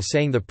person while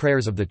saying the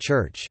prayers of the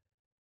Church.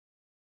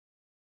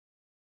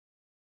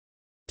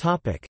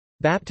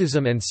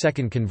 Baptism and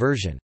second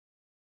conversion.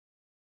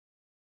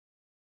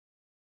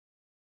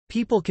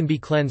 People can be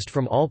cleansed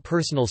from all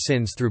personal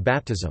sins through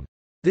baptism.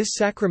 This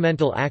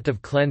sacramental act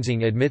of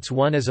cleansing admits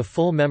one as a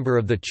full member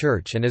of the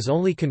Church and is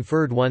only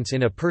conferred once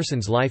in a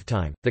person's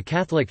lifetime. The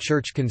Catholic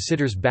Church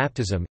considers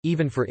baptism,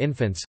 even for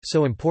infants,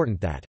 so important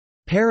that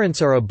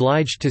parents are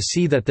obliged to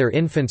see that their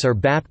infants are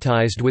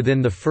baptized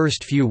within the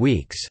first few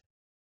weeks,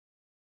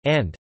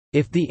 and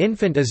if the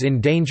infant is in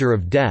danger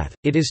of death,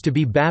 it is to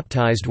be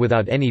baptized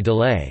without any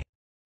delay.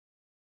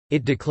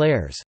 It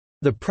declares,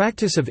 "The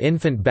practice of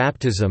infant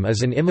baptism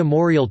is an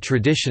immemorial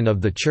tradition of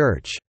the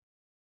Church.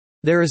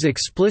 There is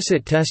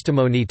explicit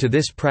testimony to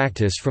this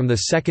practice from the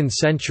 2nd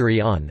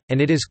century on, and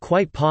it is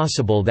quite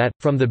possible that,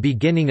 from the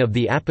beginning of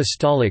the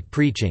apostolic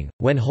preaching,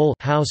 when whole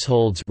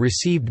households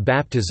received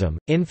baptism,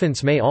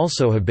 infants may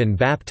also have been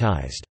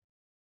baptized."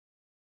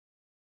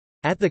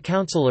 At the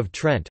Council of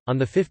Trent, on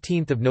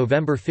 15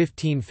 November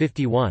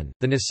 1551,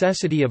 the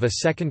necessity of a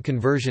second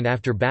conversion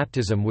after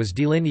baptism was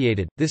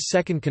delineated. This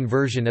second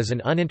conversion is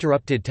an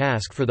uninterrupted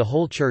task for the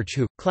whole Church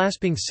who,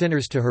 clasping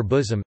sinners to her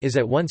bosom, is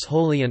at once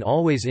holy and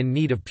always in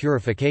need of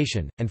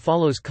purification, and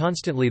follows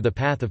constantly the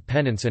path of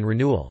penance and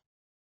renewal.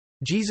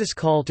 Jesus'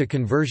 call to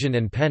conversion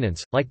and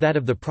penance, like that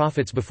of the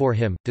prophets before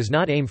him, does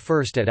not aim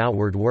first at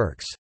outward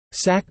works,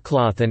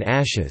 sackcloth and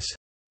ashes,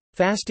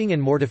 fasting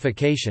and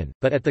mortification,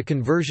 but at the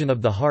conversion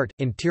of the heart,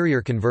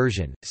 interior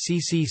conversion.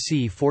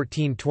 CCC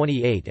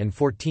 1428 and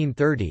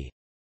 1430.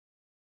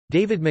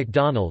 David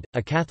MacDonald,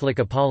 a Catholic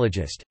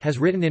apologist, has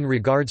written in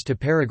regards to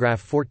paragraph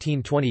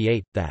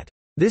 1428, that,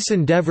 "This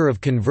endeavor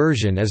of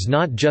conversion is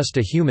not just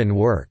a human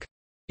work.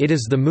 It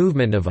is the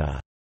movement of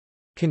a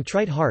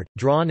contrite heart,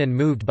 drawn and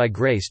moved by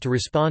grace to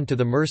respond to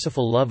the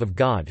merciful love of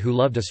God who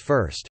loved us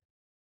first."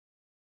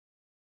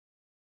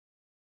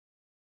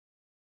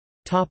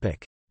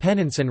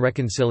 Penance and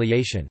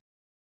reconciliation.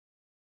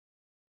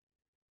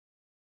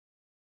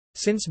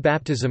 Since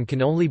baptism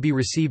can only be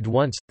received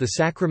once, the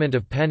sacrament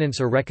of penance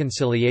or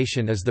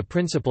reconciliation is the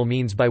principal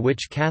means by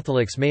which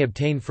Catholics may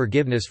obtain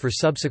forgiveness for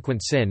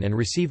subsequent sin and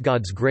receive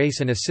God's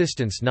grace and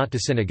assistance not to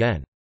sin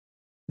again.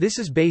 This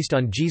is based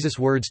on Jesus'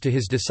 words to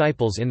his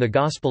disciples in the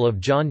Gospel of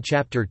John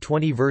chapter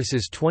 20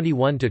 verses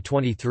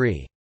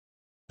 21–23.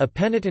 A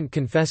penitent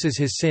confesses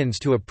his sins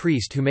to a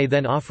priest who may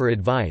then offer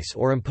advice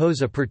or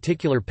impose a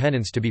particular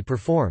penance to be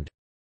performed.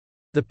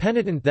 The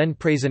penitent then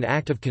prays an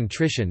act of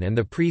contrition and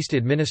the priest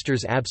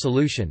administers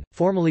absolution,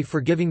 formally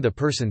forgiving the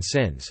person's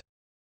sins.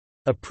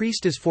 A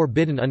priest is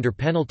forbidden under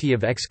penalty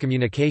of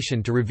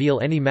excommunication to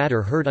reveal any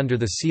matter heard under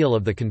the seal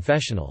of the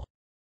confessional.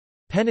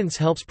 Penance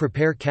helps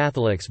prepare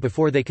Catholics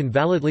before they can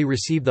validly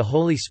receive the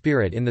Holy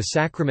Spirit in the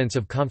sacraments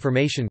of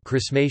confirmation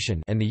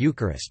and the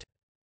Eucharist.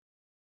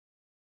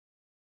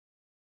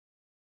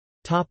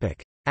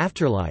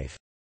 Afterlife.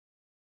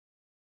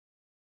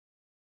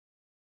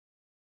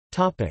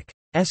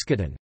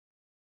 Eschaton.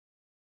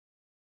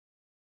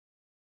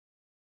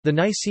 The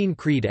Nicene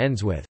Creed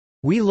ends with,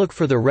 "We look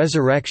for the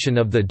resurrection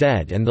of the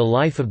dead and the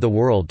life of the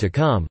world to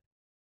come."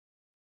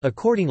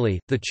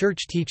 Accordingly, the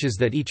Church teaches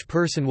that each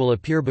person will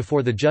appear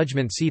before the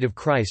judgment seat of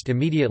Christ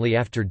immediately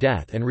after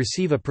death and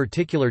receive a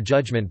particular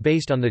judgment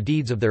based on the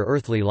deeds of their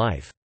earthly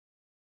life.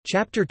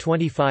 Chapter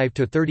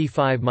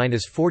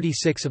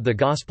 25-35-46 of the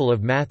Gospel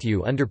of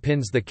Matthew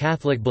underpins the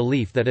Catholic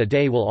belief that a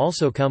day will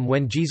also come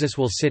when Jesus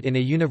will sit in a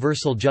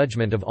universal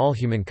judgment of all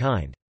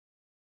humankind.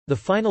 The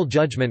final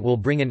judgment will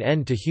bring an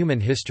end to human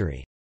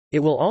history. It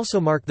will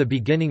also mark the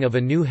beginning of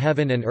a new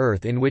heaven and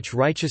earth in which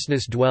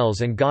righteousness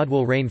dwells and God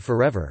will reign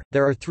forever.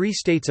 There are 3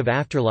 states of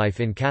afterlife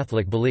in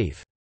Catholic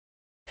belief.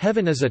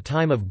 Heaven is a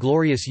time of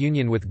glorious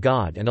union with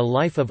God and a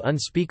life of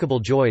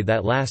unspeakable joy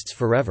that lasts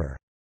forever.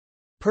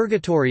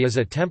 Purgatory is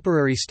a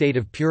temporary state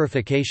of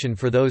purification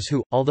for those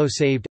who, although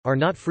saved, are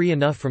not free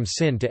enough from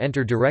sin to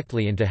enter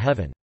directly into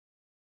heaven.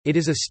 It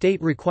is a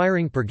state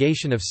requiring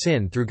purgation of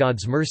sin through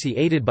God's mercy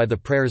aided by the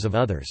prayers of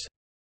others.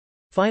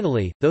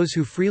 Finally, those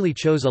who freely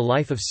chose a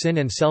life of sin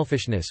and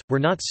selfishness, were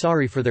not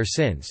sorry for their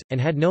sins, and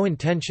had no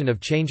intention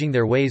of changing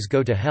their ways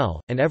go to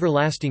hell, an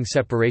everlasting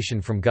separation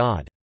from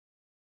God.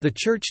 The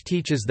Church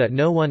teaches that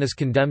no one is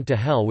condemned to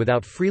hell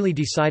without freely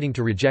deciding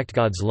to reject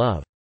God's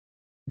love.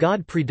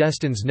 God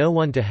predestines no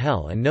one to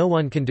hell and no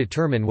one can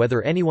determine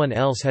whether anyone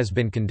else has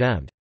been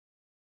condemned.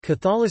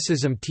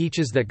 Catholicism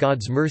teaches that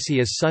God's mercy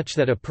is such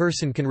that a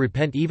person can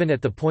repent even at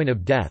the point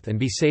of death and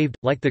be saved,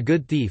 like the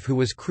good thief who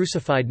was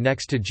crucified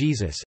next to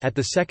Jesus. At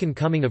the second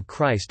coming of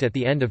Christ at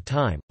the end of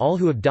time, all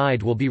who have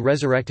died will be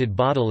resurrected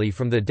bodily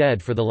from the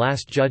dead for the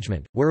last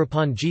judgment,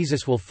 whereupon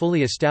Jesus will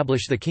fully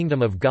establish the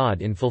kingdom of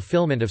God in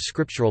fulfillment of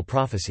scriptural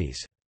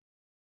prophecies.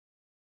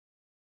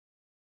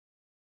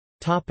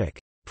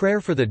 Prayer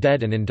for the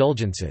dead and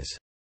indulgences.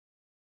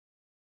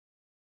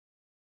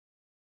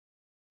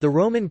 The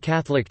Roman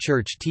Catholic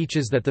Church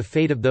teaches that the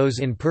fate of those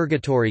in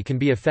purgatory can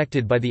be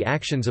affected by the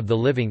actions of the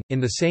living. In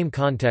the same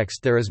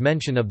context, there is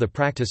mention of the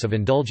practice of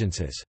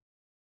indulgences.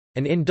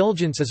 An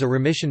indulgence is a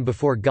remission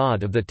before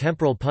God of the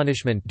temporal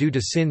punishment due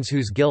to sins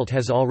whose guilt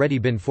has already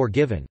been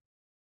forgiven.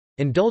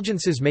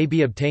 Indulgences may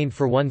be obtained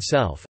for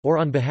oneself, or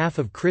on behalf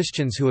of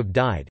Christians who have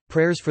died.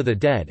 Prayers for the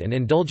dead and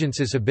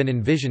indulgences have been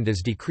envisioned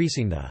as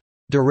decreasing the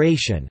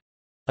duration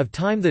of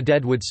time the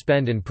dead would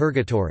spend in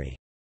purgatory.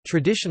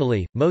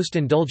 Traditionally, most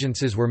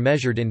indulgences were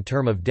measured in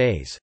term of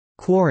days,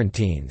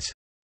 quarantines,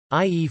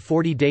 i.e.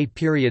 40-day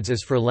periods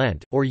as for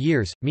Lent, or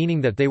years, meaning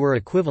that they were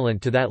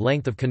equivalent to that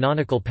length of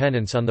canonical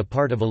penance on the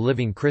part of a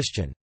living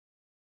Christian.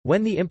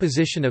 When the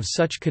imposition of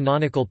such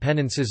canonical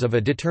penances of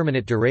a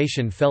determinate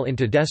duration fell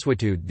into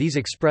desuetude, these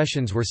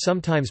expressions were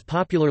sometimes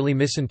popularly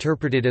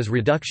misinterpreted as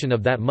reduction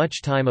of that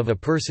much time of a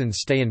person's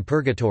stay in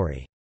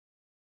purgatory.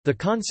 The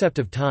concept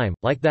of time,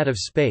 like that of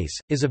space,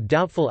 is of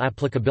doubtful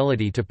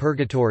applicability to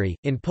purgatory.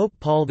 In Pope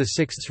Paul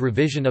VI's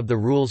revision of the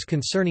rules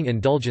concerning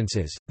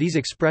indulgences, these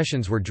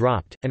expressions were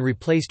dropped, and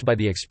replaced by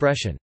the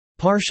expression,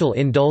 partial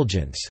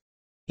indulgence,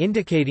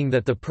 indicating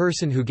that the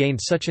person who gained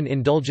such an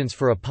indulgence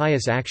for a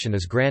pious action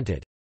is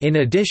granted, in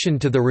addition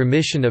to the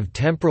remission of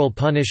temporal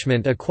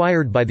punishment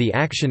acquired by the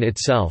action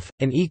itself,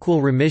 an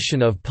equal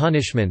remission of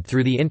punishment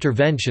through the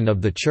intervention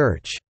of the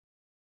Church.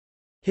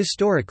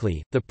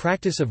 Historically, the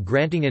practice of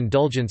granting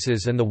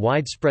indulgences and the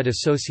widespread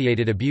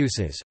associated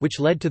abuses, which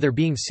led to their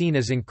being seen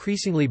as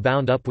increasingly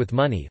bound up with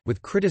money,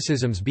 with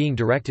criticisms being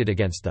directed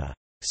against the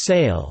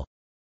sale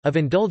of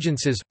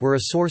indulgences, were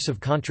a source of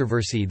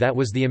controversy that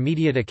was the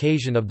immediate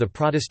occasion of the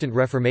Protestant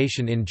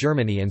Reformation in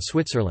Germany and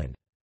Switzerland.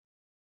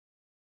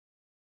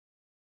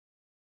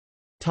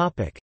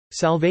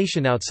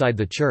 Salvation outside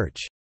the Church.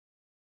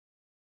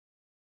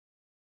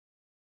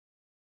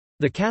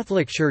 The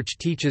Catholic Church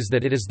teaches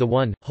that it is the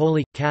one,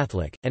 holy,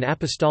 Catholic, and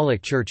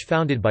apostolic Church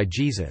founded by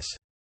Jesus.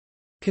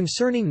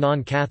 Concerning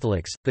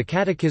non-Catholics, the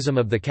Catechism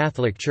of the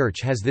Catholic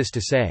Church has this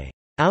to say,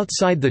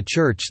 "Outside the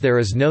Church there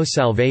is no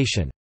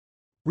salvation."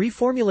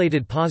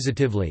 Reformulated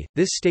positively,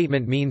 this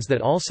statement means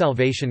that all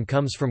salvation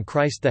comes from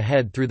Christ the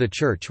head through the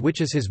Church, which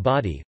is his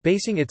body,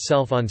 basing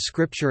itself on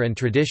Scripture and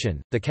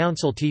tradition. The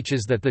Council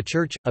teaches that the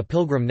Church, a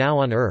pilgrim now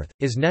on earth,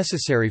 is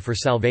necessary for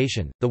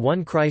salvation. The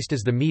one Christ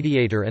is the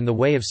mediator and the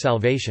way of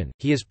salvation.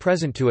 He is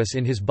present to us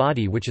in his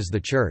body, which is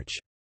the Church.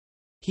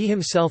 He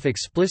himself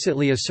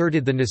explicitly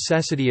asserted the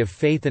necessity of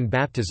faith and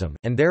baptism,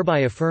 and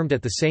thereby affirmed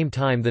at the same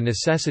time the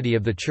necessity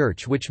of the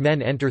Church, which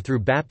men enter through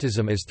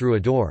baptism as through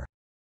a door.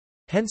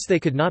 Hence they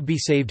could not be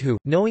saved who,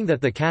 knowing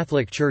that the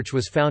Catholic Church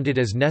was founded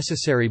as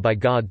necessary by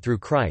God through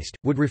Christ,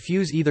 would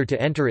refuse either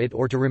to enter it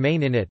or to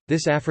remain in it.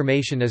 This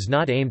affirmation is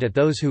not aimed at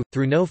those who,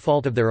 through no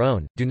fault of their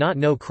own, do not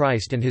know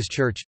Christ and his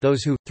Church,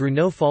 those who, through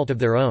no fault of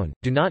their own,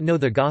 do not know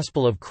the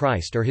gospel of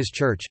Christ or his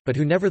Church, but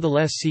who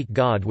nevertheless seek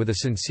God with a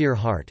sincere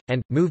heart,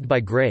 and, moved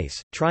by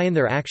grace, try in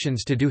their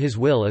actions to do his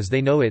will as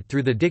they know it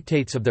through the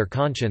dictates of their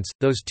conscience.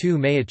 Those too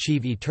may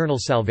achieve eternal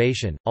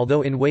salvation,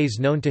 although in ways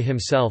known to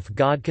himself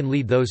God can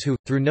lead those who,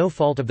 through no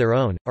fault of their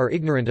own, are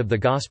ignorant of the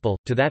gospel,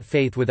 to that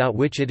faith without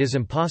which it is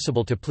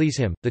impossible to please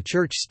him. The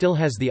Church still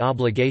has the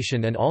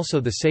obligation and also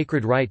the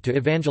sacred right to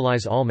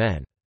evangelize all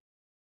men.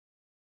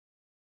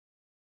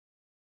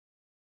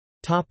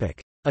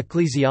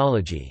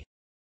 Ecclesiology.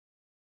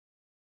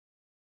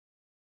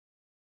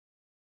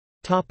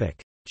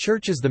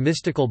 Church is the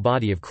mystical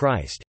body of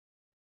Christ.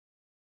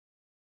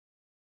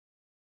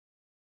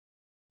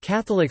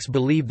 Catholics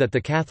believe that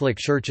the Catholic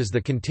Church is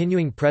the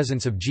continuing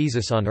presence of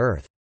Jesus on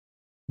earth.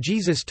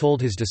 Jesus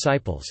told his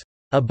disciples,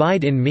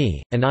 "Abide in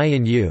me, and I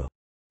in you.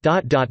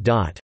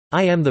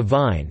 I am the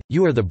vine,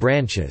 you are the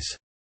branches."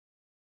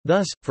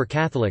 Thus, for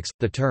Catholics,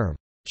 the term,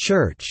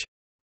 "church"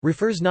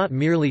 refers not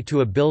merely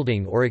to a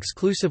building or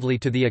exclusively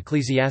to the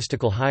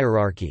ecclesiastical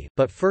hierarchy,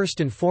 but first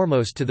and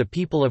foremost to the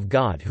people of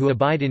God who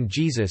abide in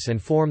Jesus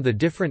and form the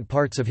different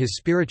parts of his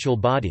spiritual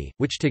body,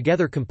 which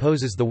together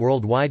composes the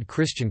worldwide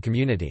Christian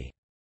community.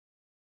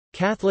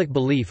 Catholic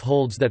belief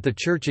holds that the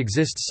Church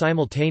exists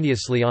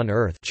simultaneously on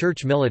earth,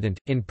 Church militant,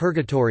 in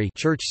purgatory,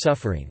 Church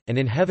suffering, and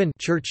in heaven,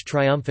 Church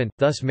triumphant.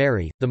 Thus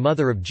Mary, the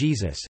mother of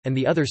Jesus, and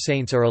the other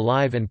saints are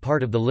alive and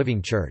part of the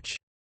living Church.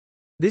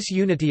 This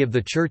unity of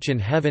the Church in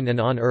heaven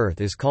and on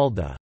earth is called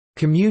the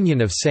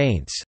communion of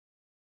saints.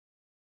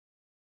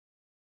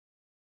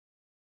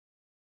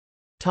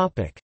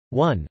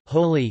 1.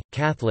 Holy,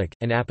 Catholic,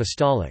 and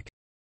Apostolic.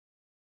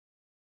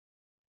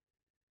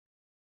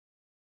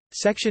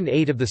 Section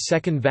 8 of the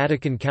Second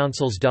Vatican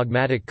Council's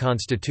dogmatic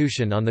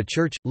constitution on the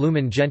Church,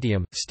 Lumen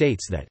Gentium,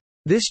 states that,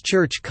 "This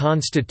Church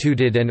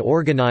constituted and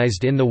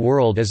organized in the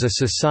world as a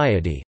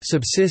society,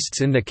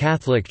 subsists in the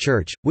Catholic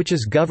Church, which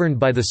is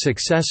governed by the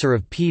successor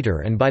of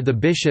Peter and by the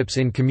bishops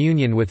in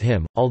communion with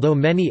him, although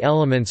many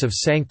elements of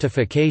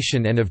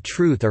sanctification and of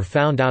truth are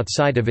found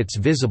outside of its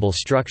visible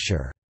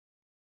structure.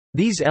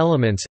 These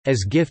elements,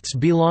 as gifts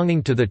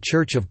belonging to the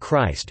Church of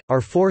Christ, are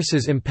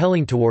forces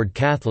impelling toward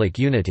Catholic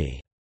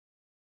unity."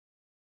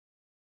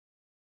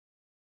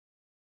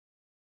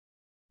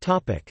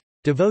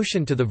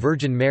 Devotion to the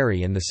Virgin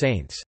Mary and the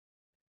saints.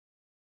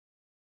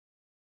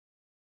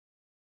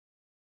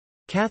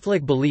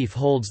 Catholic belief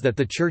holds that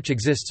the Church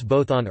exists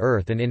both on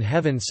earth and in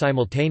heaven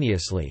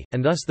simultaneously,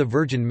 and thus the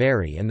Virgin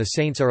Mary and the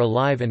saints are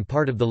alive and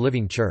part of the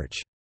living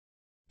Church.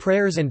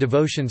 Prayers and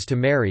devotions to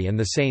Mary and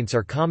the saints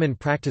are common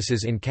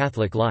practices in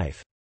Catholic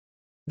life.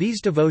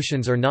 These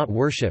devotions are not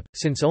worship,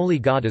 since only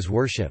God is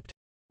worshipped.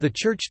 The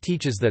Church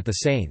teaches that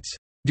the saints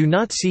do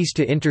not cease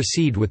to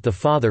intercede with the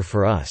Father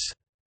for us.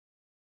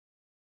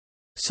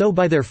 So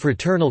by their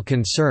fraternal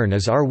concern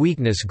is our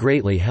weakness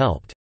greatly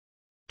helped.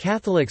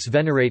 Catholics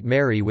venerate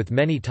Mary with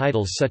many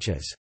titles such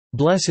as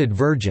Blessed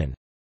Virgin,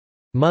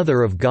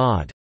 Mother of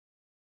God,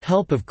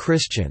 Help of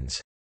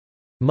Christians,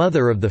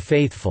 Mother of the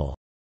Faithful.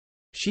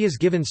 She is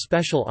given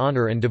special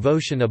honor and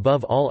devotion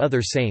above all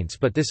other saints,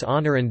 but this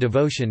honor and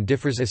devotion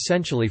differs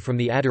essentially from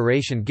the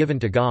adoration given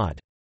to God.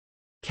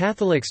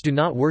 Catholics do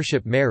not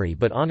worship Mary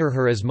but honor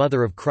her as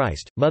Mother of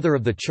Christ, Mother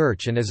of the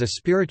Church, and as a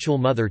spiritual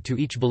mother to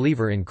each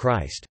believer in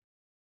Christ.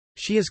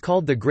 She is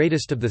called the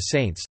greatest of the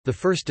saints, the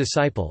first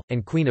disciple,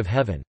 and Queen of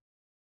Heaven.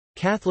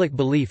 Catholic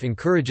belief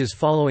encourages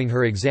following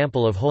her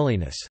example of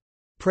holiness.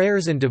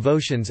 Prayers and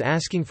devotions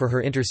asking for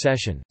her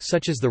intercession,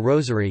 such as the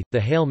Rosary, the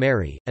Hail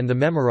Mary, and the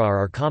Memorare,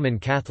 are common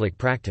Catholic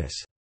practice.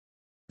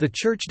 The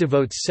Church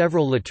devotes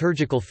several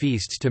liturgical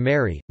feasts to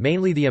Mary,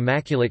 mainly the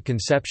Immaculate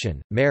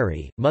Conception,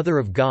 Mary, Mother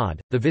of God,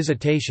 the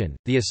Visitation,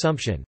 the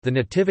Assumption, the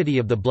Nativity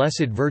of the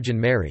Blessed Virgin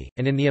Mary,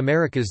 and in the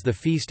Americas the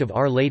Feast of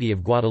Our Lady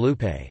of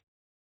Guadalupe.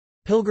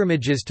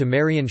 Pilgrimages to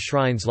Marian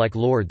shrines like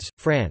Lourdes,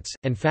 France,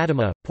 and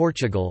Fatima,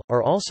 Portugal,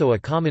 are also a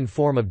common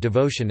form of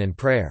devotion and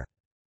prayer.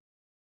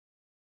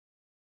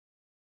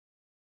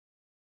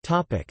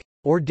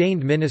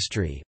 Ordained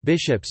ministry,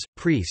 bishops,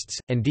 priests,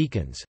 and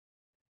deacons.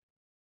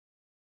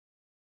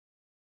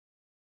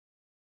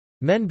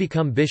 Men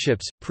become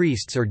bishops,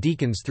 priests or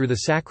deacons through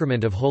the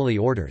sacrament of holy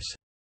orders.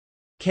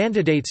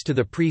 Candidates to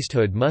the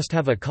priesthood must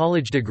have a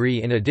college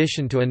degree in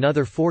addition to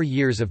another 4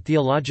 years of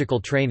theological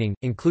training,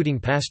 including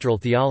pastoral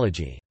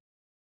theology.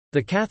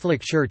 The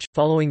Catholic Church,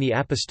 following the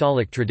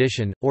apostolic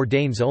tradition,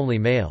 ordains only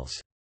males.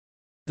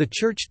 The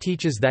Church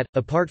teaches that,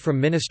 apart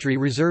from ministry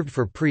reserved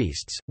for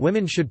priests,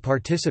 women should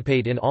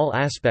participate in all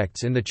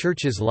aspects in the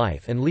Church's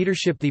life and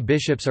leadership. The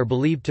bishops are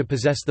believed to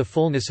possess the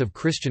fullness of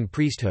Christian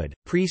priesthood.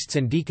 Priests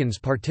and deacons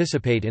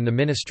participate in the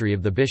ministry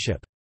of the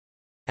bishop.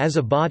 As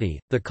a body,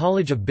 the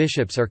College of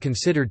Bishops are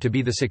considered to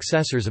be the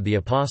successors of the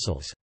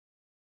Apostles.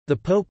 The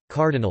Pope,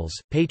 cardinals,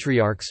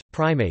 patriarchs,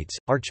 primates,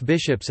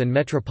 archbishops and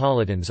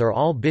metropolitans are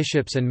all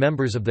bishops and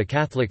members of the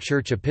Catholic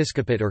Church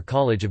episcopate or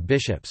College of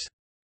Bishops.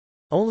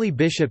 Only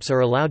bishops are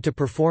allowed to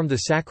perform the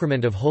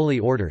sacrament of holy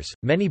orders.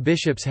 Many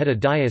bishops head a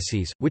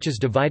diocese, which is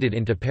divided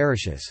into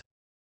parishes.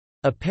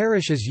 A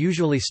parish is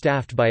usually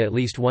staffed by at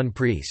least one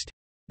priest.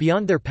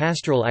 Beyond their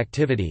pastoral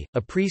activity,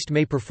 a priest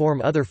may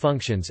perform other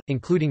functions,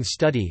 including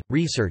study,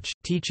 research,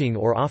 teaching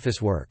or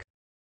office work.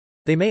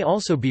 They may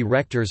also be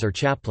rectors or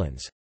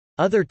chaplains.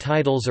 Other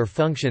titles or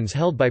functions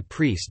held by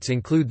priests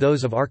include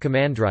those of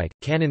archimandrite,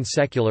 canon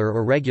secular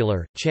or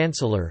regular,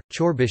 chancellor,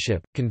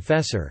 chorbishop,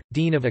 confessor,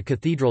 dean of a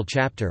cathedral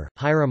chapter,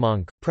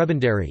 hieromonk,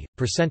 prebendary,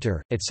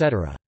 precentor,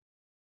 etc.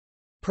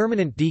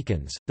 Permanent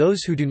deacons,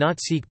 those who do not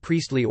seek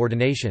priestly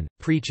ordination,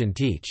 preach and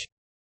teach.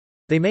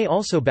 They may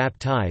also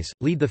baptize,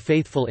 lead the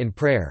faithful in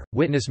prayer,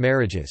 witness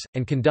marriages,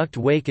 and conduct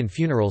wake and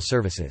funeral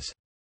services.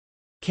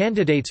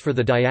 Candidates for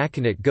the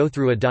diaconate go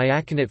through a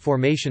diaconate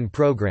formation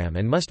program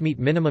and must meet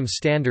minimum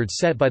standards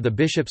set by the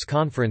bishops'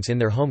 conference in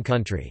their home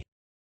country.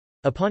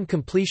 Upon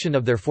completion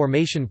of their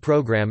formation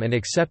program and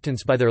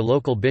acceptance by their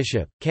local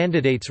bishop,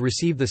 candidates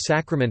receive the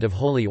sacrament of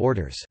holy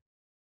orders.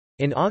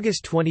 In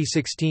August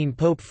 2016,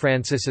 Pope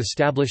Francis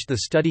established the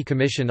Study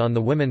Commission on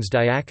the Women's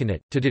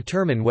Diaconate, to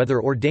determine whether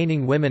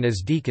ordaining women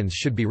as deacons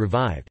should be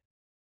revived.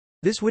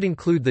 This would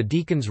include the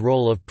deacon's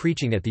role of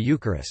preaching at the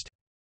Eucharist.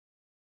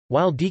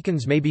 While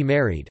deacons may be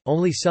married,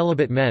 only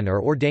celibate men are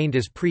ordained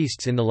as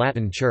priests in the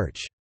Latin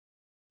Church.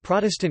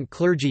 Protestant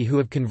clergy who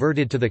have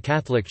converted to the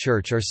Catholic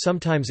Church are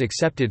sometimes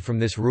excepted from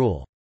this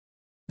rule.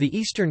 The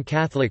Eastern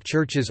Catholic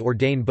Churches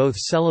ordain both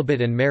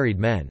celibate and married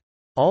men.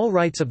 All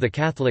rites of the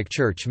Catholic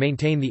Church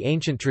maintain the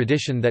ancient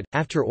tradition that,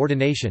 after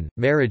ordination,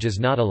 marriage is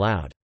not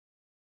allowed.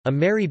 A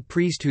married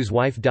priest whose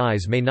wife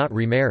dies may not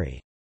remarry.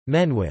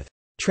 Men with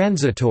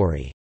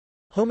transitory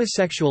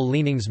homosexual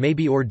leanings may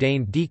be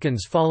ordained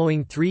deacons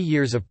following 3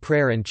 years of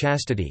prayer and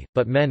chastity,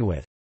 but men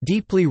with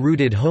deeply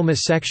rooted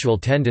homosexual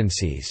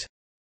tendencies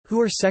who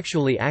are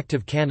sexually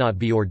active cannot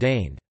be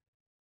ordained.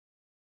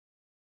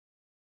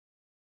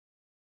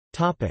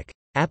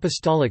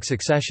 Apostolic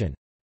succession.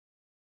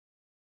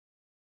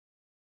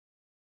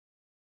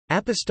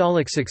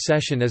 Apostolic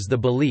succession is the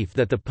belief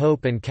that the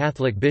Pope and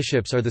Catholic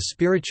bishops are the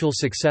spiritual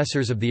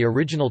successors of the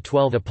original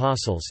 12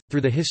 apostles,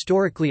 through the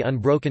historically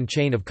unbroken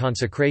chain of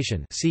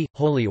consecration, see,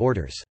 holy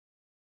orders.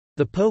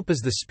 The Pope is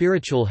the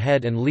spiritual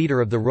head and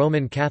leader of the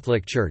Roman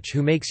Catholic Church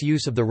who makes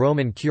use of the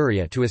Roman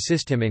Curia to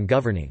assist him in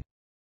governing.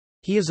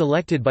 He is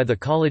elected by the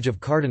College of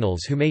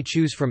Cardinals who may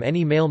choose from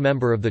any male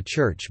member of the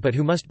Church but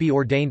who must be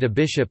ordained a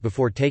bishop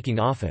before taking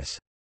office.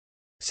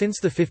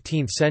 Since the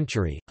 15th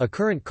century, a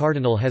current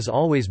cardinal has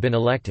always been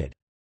elected.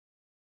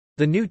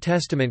 The New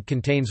Testament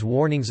contains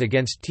warnings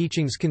against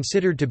teachings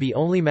considered to be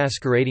only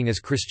masquerading as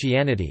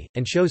Christianity,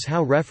 and shows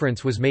how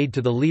reference was made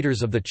to the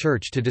leaders of the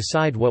Church to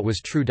decide what was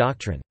true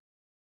doctrine.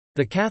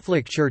 The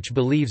Catholic Church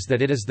believes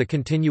that it is the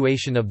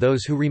continuation of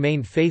those who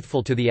remained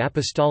faithful to the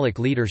apostolic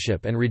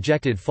leadership and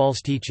rejected false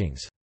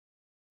teachings.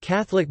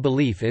 Catholic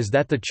belief is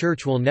that the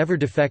Church will never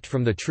defect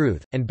from the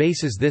truth, and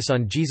bases this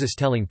on Jesus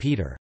telling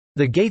Peter,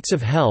 "The gates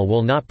of hell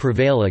will not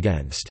prevail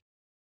against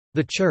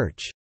the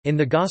Church." In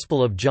the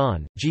Gospel of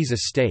John,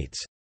 Jesus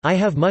states, "I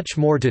have much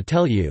more to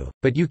tell you,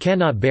 but you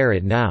cannot bear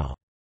it now.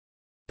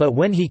 But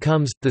when he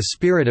comes, the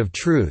Spirit of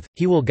truth,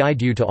 he will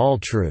guide you to all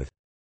truth."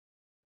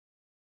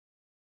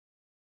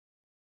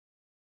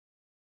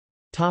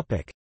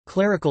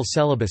 Clerical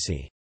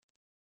celibacy.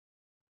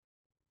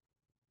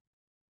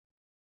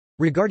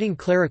 Regarding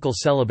clerical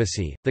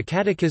celibacy, the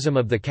Catechism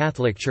of the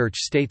Catholic Church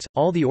states,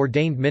 all the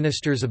ordained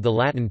ministers of the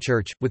Latin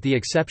Church, with the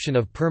exception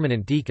of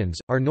permanent deacons,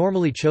 are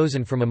normally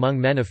chosen from among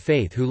men of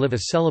faith who live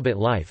a celibate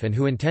life and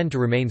who intend to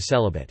remain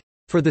celibate,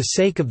 "for the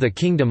sake of the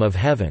kingdom of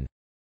heaven."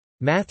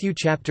 Matthew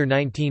chapter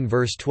 19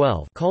 verse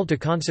 12, called to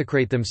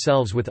consecrate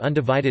themselves with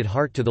undivided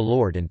heart to the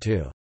Lord and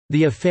to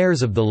the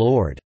affairs of the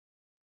Lord.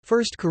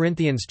 1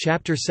 Corinthians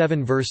chapter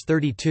 7 verse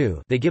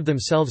 32, they give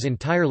themselves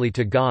entirely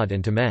to God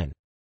and to men.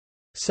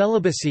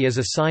 Celibacy is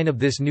a sign of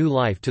this new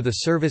life to the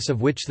service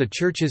of which the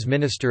Church's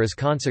minister is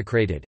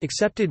consecrated.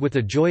 Accepted with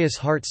a joyous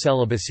heart,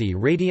 celibacy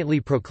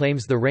radiantly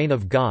proclaims the reign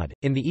of God.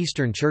 In the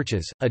Eastern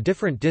churches, a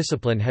different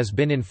discipline has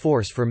been in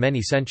force for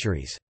many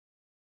centuries.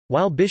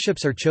 While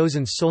bishops are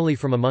chosen solely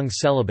from among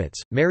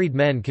celibates, married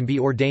men can be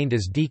ordained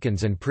as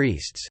deacons and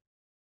priests.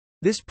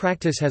 This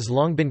practice has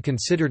long been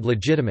considered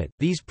legitimate.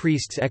 These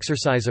priests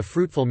exercise a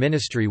fruitful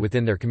ministry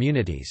within their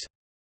communities.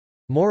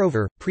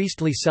 Moreover,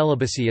 priestly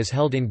celibacy is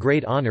held in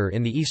great honor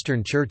in the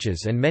Eastern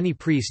churches and many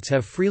priests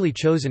have freely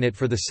chosen it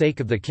for the sake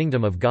of the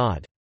kingdom of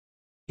God.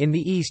 In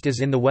the East as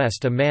in the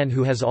West, a man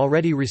who has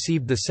already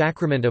received the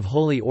sacrament of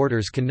holy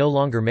orders can no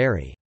longer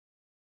marry.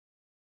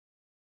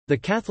 The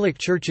Catholic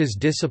Church's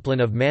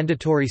discipline of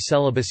mandatory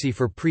celibacy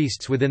for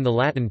priests within the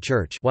Latin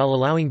Church, while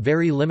allowing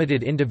very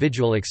limited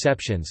individual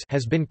exceptions,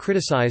 has been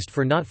criticized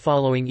for not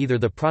following either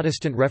the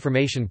Protestant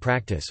Reformation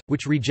practice,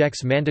 which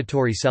rejects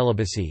mandatory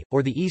celibacy,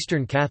 or the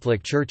Eastern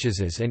Catholic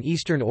Church's and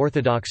Eastern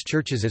Orthodox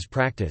Church's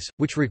practice,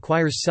 which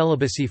requires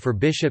celibacy for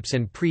bishops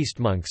and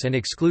priest-monks and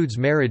excludes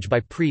marriage by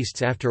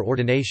priests after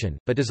ordination,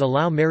 but does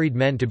allow married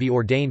men to be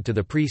ordained to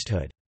the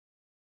priesthood.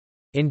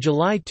 In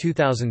July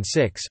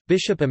 2006,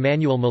 Bishop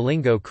Emmanuel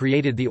Malingo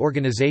created the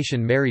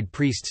organization Married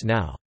Priests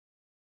Now.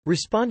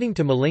 Responding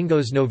to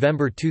Malingo's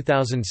November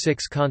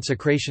 2006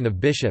 consecration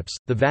of bishops,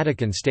 the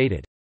Vatican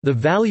stated, "The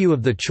value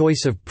of the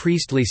choice of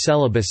priestly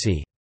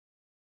celibacy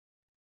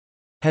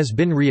has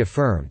been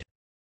reaffirmed."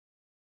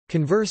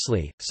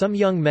 Conversely, some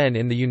young men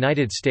in the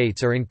United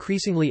States are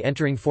increasingly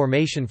entering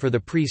formation for the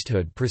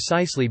priesthood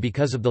precisely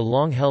because of the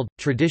long-held,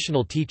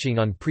 traditional teaching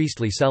on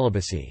priestly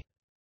celibacy.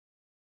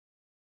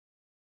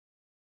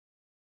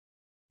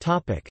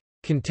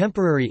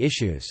 Contemporary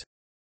issues.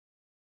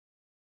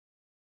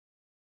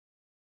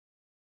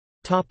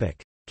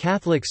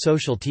 Catholic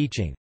social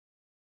teaching.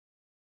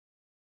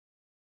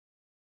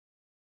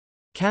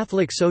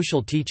 Catholic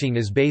social teaching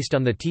is based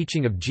on the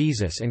teaching of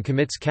Jesus and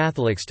commits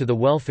Catholics to the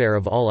welfare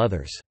of all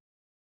others.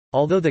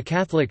 Although the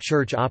Catholic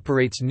Church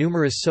operates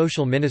numerous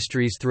social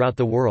ministries throughout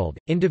the world,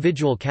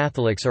 individual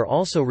Catholics are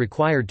also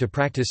required to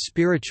practice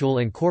spiritual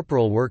and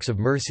corporal works of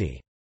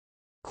mercy.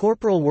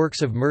 Corporal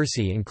works of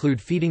mercy include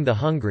feeding the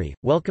hungry,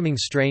 welcoming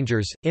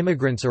strangers,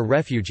 immigrants or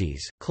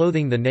refugees,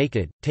 clothing the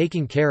naked,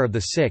 taking care of the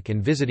sick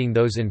and visiting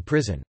those in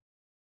prison.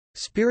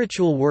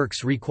 Spiritual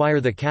works require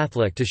the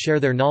Catholic to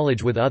share their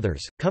knowledge with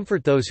others,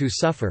 comfort those who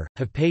suffer,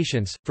 have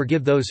patience,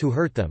 forgive those who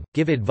hurt them,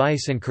 give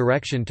advice and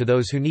correction to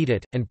those who need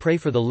it, and pray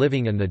for the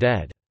living and the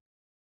dead.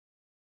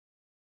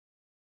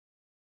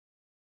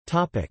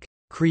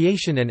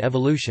 Creation and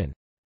evolution.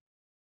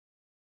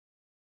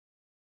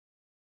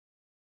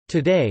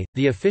 Today,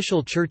 the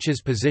official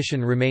Church's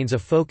position remains a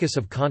focus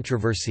of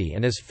controversy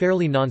and is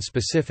fairly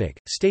nonspecific,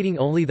 stating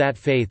only that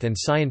faith and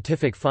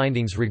scientific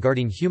findings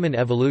regarding human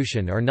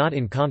evolution are not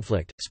in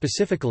conflict.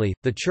 Specifically,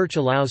 the Church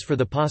allows for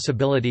the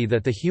possibility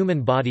that the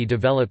human body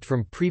developed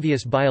from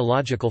previous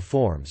biological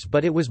forms,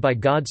 but it was by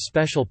God's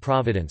special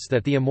providence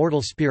that the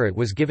immortal spirit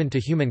was given to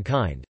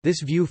humankind.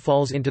 This view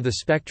falls into the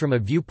spectrum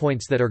of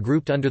viewpoints that are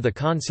grouped under the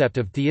concept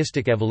of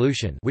theistic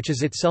evolution, which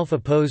is itself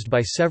opposed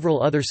by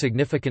several other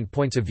significant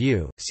points of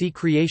view. See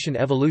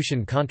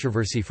creation-evolution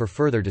controversy for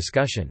further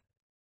discussion.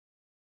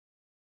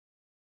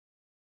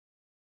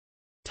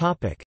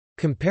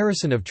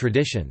 Comparison of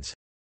traditions.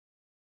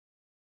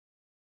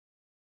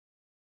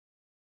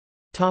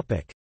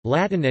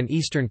 Latin and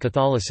Eastern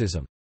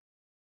Catholicism.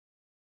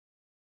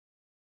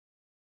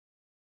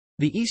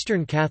 The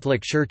Eastern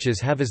Catholic Churches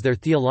have as their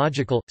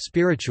theological,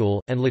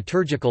 spiritual, and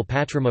liturgical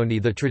patrimony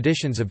the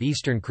traditions of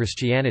Eastern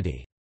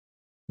Christianity.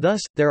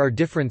 Thus, there are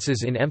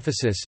differences in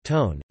emphasis,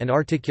 tone, and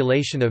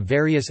articulation of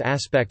various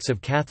aspects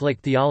of Catholic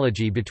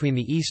theology between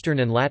the Eastern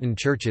and Latin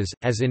churches,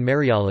 as in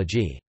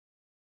Mariology.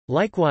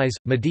 Likewise,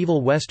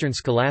 medieval Western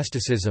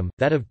scholasticism,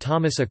 that of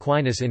Thomas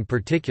Aquinas in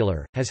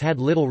particular, has had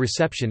little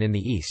reception in the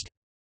East.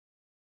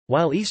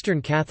 While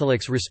Eastern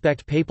Catholics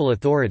respect papal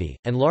authority,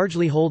 and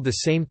largely hold the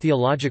same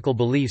theological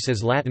beliefs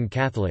as Latin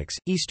Catholics,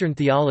 Eastern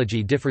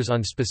theology differs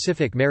on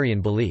specific Marian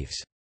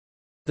beliefs.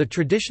 The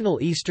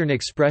traditional Eastern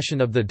expression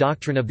of the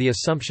doctrine of the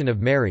Assumption of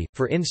Mary,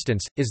 for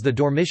instance, is the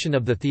Dormition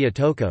of the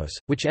Theotokos,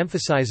 which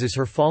emphasizes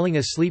her falling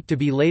asleep to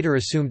be later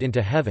assumed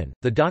into heaven.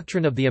 The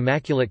doctrine of the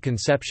Immaculate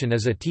Conception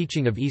is a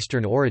teaching of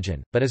Eastern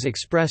origin, but is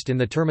expressed in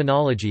the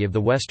terminology of the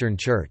Western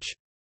Church.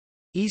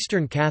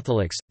 Eastern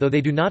Catholics, though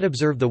they do not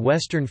observe the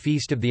Western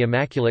Feast of the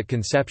Immaculate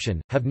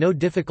Conception, have no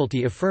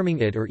difficulty affirming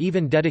it or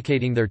even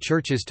dedicating their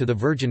churches to the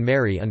Virgin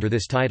Mary under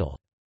this title.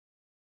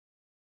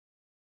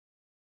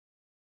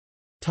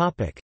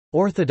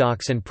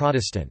 Orthodox and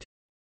Protestant.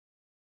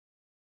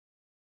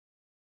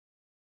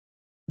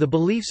 The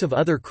beliefs of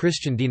other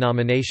Christian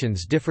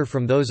denominations differ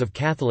from those of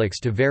Catholics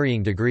to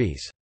varying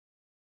degrees.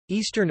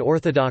 Eastern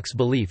Orthodox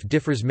belief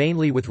differs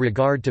mainly with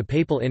regard to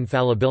papal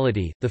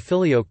infallibility, the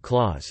Filioque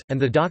clause,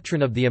 and the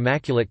doctrine of the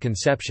Immaculate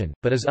Conception,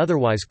 but is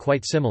otherwise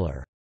quite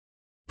similar.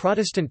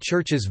 Protestant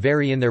churches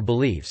vary in their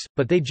beliefs,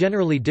 but they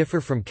generally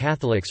differ from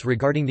Catholics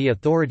regarding the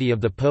authority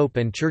of the Pope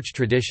and Church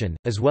tradition,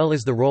 as well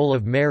as the role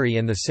of Mary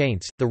and the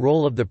saints, the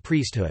role of the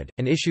priesthood,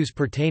 and issues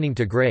pertaining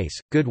to grace,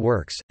 good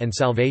works, and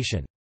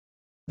salvation.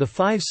 The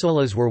five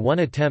solas were one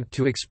attempt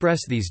to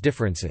express these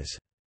differences.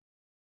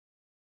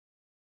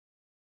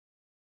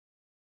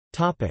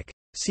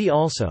 See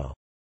also.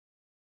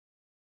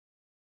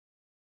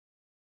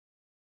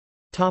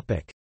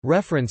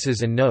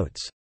 References and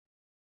notes.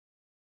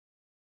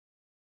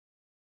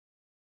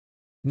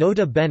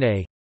 Nota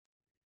bene.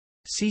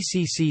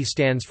 CCC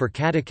stands for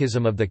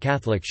Catechism of the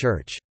Catholic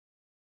Church.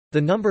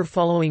 The number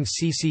following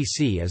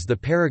CCC is the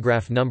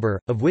paragraph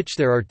number, of which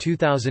there are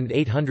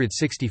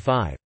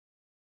 2,865.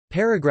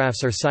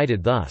 Paragraphs are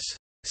cited thus: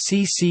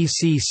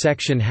 CCC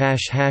section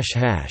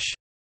 ###.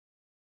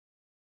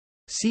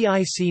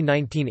 CIC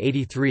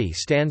 1983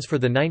 stands for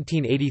the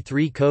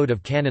 1983 Code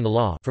of Canon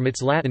Law from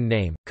its Latin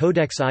name,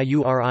 Codex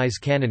Iuris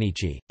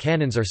Canonici.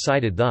 Canons are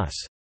cited thus.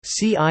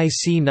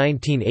 CIC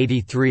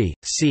 1983,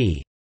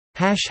 c.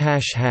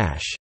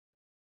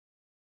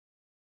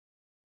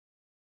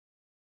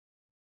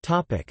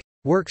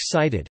 Works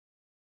cited.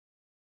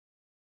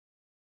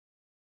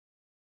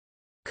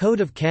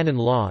 Code of Canon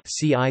Law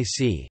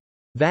CIC.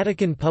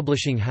 Vatican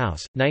Publishing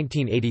House,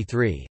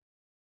 1983.